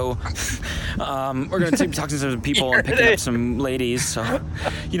prank show. We're gonna be talking to some people and picking up some ladies, so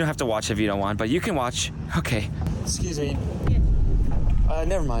you don't have to watch if you don't want, but you can watch. Okay. Excuse me.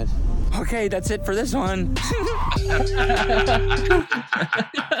 Never mind. Okay, that's it for this one.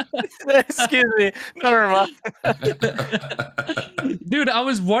 Excuse me. Never mind. Dude, I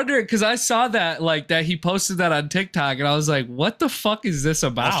was wondering because I saw that that he posted that on TikTok, and I was like, "What the fuck is this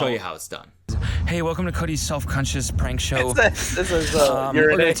about?" I'll show you how it's done. Hey, welcome to Cody's self-conscious prank show. This is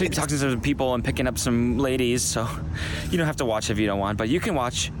we're gonna be talking to some people and picking up some ladies, so you don't have to watch if you don't want, but you can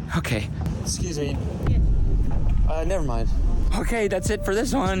watch. Okay. Excuse me. Never mind. Okay, that's it for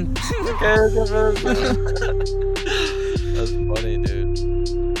this one. That's funny,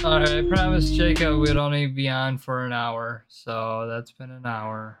 dude. All right, I promised Jacob we'd only be on for an hour, so that's been an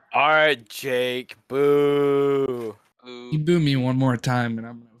hour. All right, Jake. Boo. You boo me one more time, and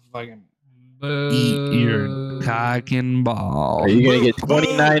I'm gonna fucking eat your cock and ball. Are you gonna get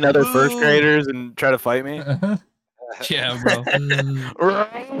 29 other first graders and try to fight me? Yeah, bro.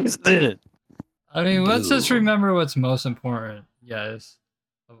 I mean, let's just remember what's most important, guys,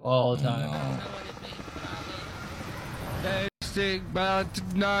 of all time. Think about the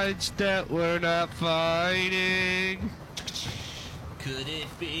nights that we're not fighting. Could it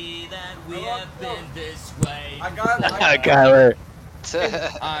be that we have been this way? I got Kyler.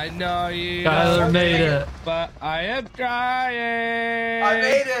 I know you Kyler don't made think it. but I am trying. I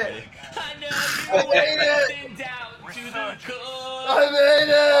made it. I know I you made it. been down to the core. I made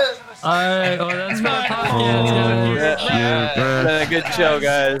it. All right, well, that's my podcast, guys. It's been a good show,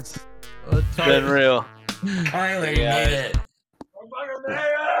 guys. It's been real. Kyler, you made it.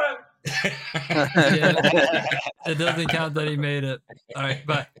 Yeah, it doesn't count that he made it. All right,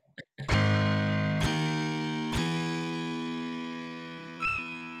 bye.